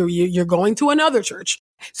 right? You're going to another church.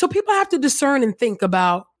 So people have to discern and think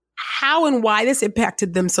about how and why this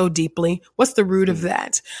impacted them so deeply. What's the root of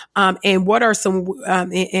that? And what are some,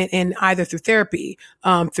 and either through therapy,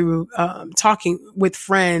 through talking with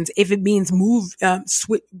friends, if it means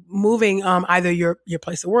moving either your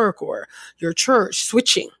place of work or your church,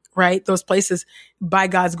 switching, right? Those places, by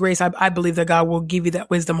God's grace, I believe that God will give you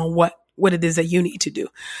that wisdom on what it is that you need to do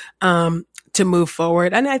to move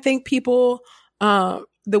forward. And I think people, the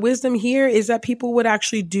wisdom here is that people would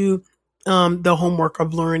actually do the homework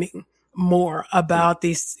of learning more about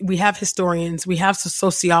these. We have historians, we have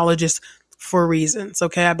sociologists for reasons.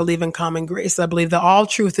 Okay. I believe in common grace. I believe that all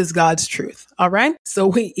truth is God's truth. All right.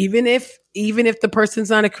 So even if the person's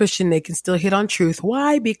not a Christian, they can still hit on truth.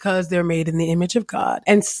 Why? Because they're made in the image of God.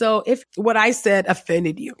 And so if what I said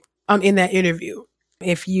offended you, in that interview,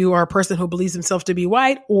 if you are a person who believes himself to be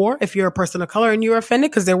white, or if you're a person of color and you're offended,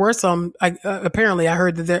 because there were some, apparently I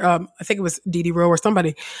heard that there, I think it was Dee Rowe or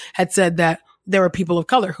somebody had said that there were people of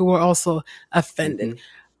color who were also offended. Mm-hmm.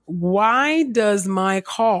 Why does my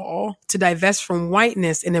call to divest from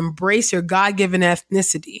whiteness and embrace your God-given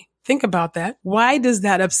ethnicity? Think about that. Why does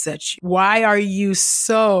that upset you? Why are you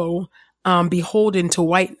so beholden to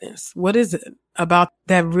whiteness? What is it about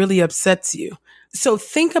that really upsets you? So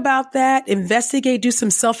think about that, investigate, do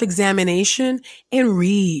some self-examination, and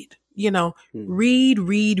read,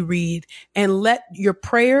 read, and let your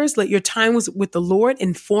prayers, let your time with the Lord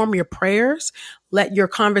inform your prayers. Let your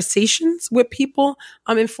conversations with people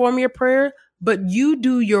inform your prayer, but you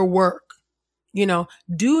do your work.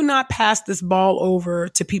 Do not pass this ball over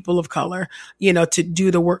to people of color, to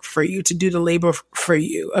do the work for you, to do the labor for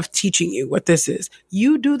you of teaching you what this is.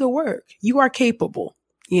 You do the work. You are capable.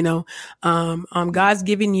 God's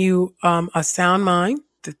given you a sound mind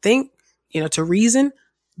to think, to reason,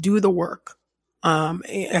 do the work.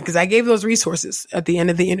 Because I gave those resources at the end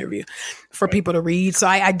of the interview for people to read. So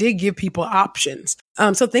I did give people options.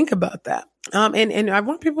 So think about that. And I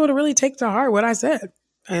want people to really take to heart what I said,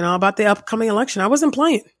 about the upcoming election. I wasn't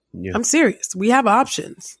playing. Yeah. I'm serious. We have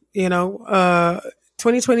options,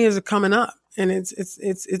 2020 is coming up, and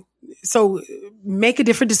so make a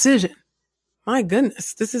different decision. My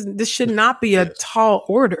goodness, this should not be a tall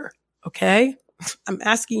order. Okay. I'm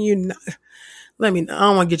asking you, I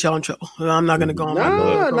don't want to get y'all in trouble. I'm not going to go on.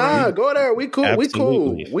 Go there. We cool.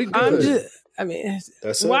 Absolutely. We good.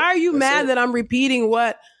 Why are you mad that I'm repeating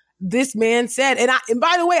what this man said? And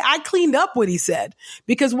by the way, I cleaned up what he said,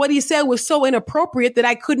 because what he said was so inappropriate that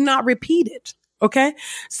I could not repeat it. Okay.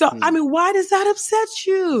 So, why does that upset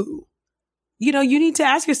you? You need to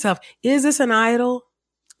ask yourself, is this an idol?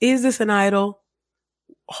 Is this an idol?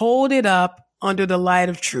 Hold it up under the light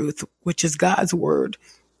of truth, which is God's word,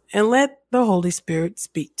 and let the Holy Spirit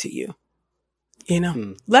speak to you.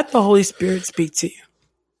 Let the Holy Spirit speak to you.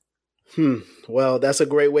 Well, that's a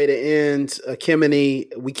great way to end.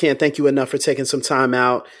 Kimini, we can't thank you enough for taking some time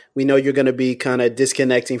out. We know you're going to be kind of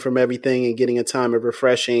disconnecting from everything and getting a time of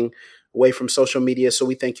refreshing away from social media. So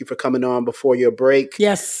we thank you for coming on before your break.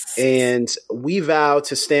 Yes. And we vow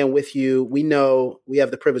to stand with you. We know we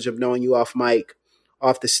have the privilege of knowing you off mic,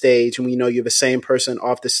 off the stage, and we know you're the same person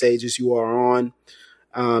off the stage as you are on.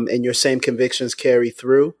 And your same convictions carry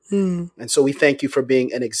through. And so we thank you for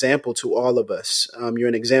being an example to all of us. You're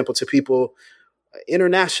an example to people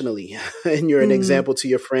internationally, and you're an example to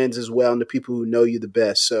your friends as well, and the people who know you the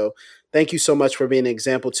best. So thank you so much for being an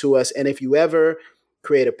example to us. And if you ever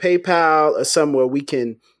create a PayPal or somewhere we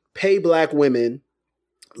can pay Black women,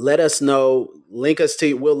 let us know.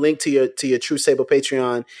 We'll link to your True Stable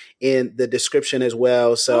Patreon in the description as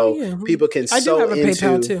well. So people can I do have a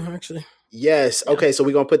PayPal too, actually. Yes. Okay. So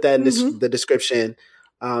we're going to put that in the description,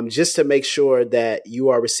 just to make sure that you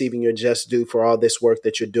are receiving your just due for all this work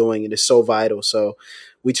that you're doing. It is so vital. So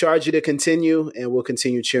we charge you to continue, and we'll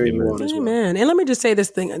continue cheering you on as well. Amen. And let me just say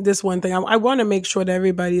this one thing. I want to make sure that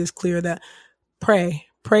everybody is clear that pray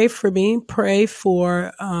for me, pray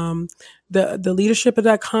for the leadership of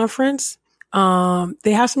that conference.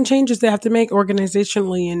 They have some changes they have to make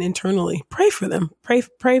organizationally and internally. Pray for them. Pray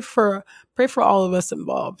for all of us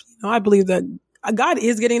involved. I believe that God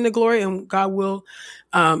is getting the glory, and God will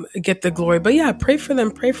get the glory. But yeah, pray for them.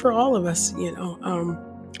 Pray for all of us.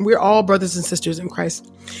 We're all brothers and sisters in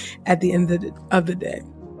Christ at the end of the day.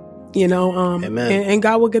 Amen. And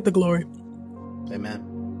God will get the glory. Amen.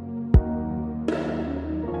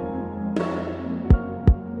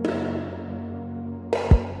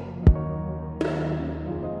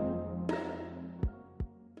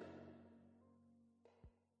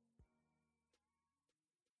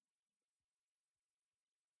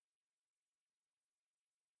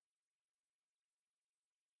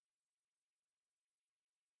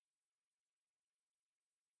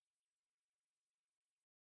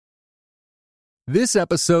 This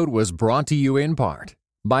episode was brought to you in part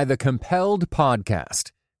by the Compelled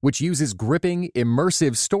Podcast, which uses gripping,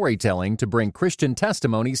 immersive storytelling to bring Christian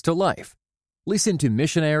testimonies to life. Listen to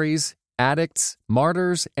missionaries, addicts,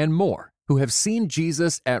 martyrs, and more who have seen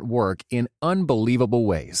Jesus at work in unbelievable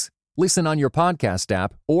ways. Listen on your podcast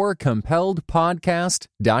app or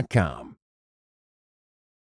compelledpodcast.com.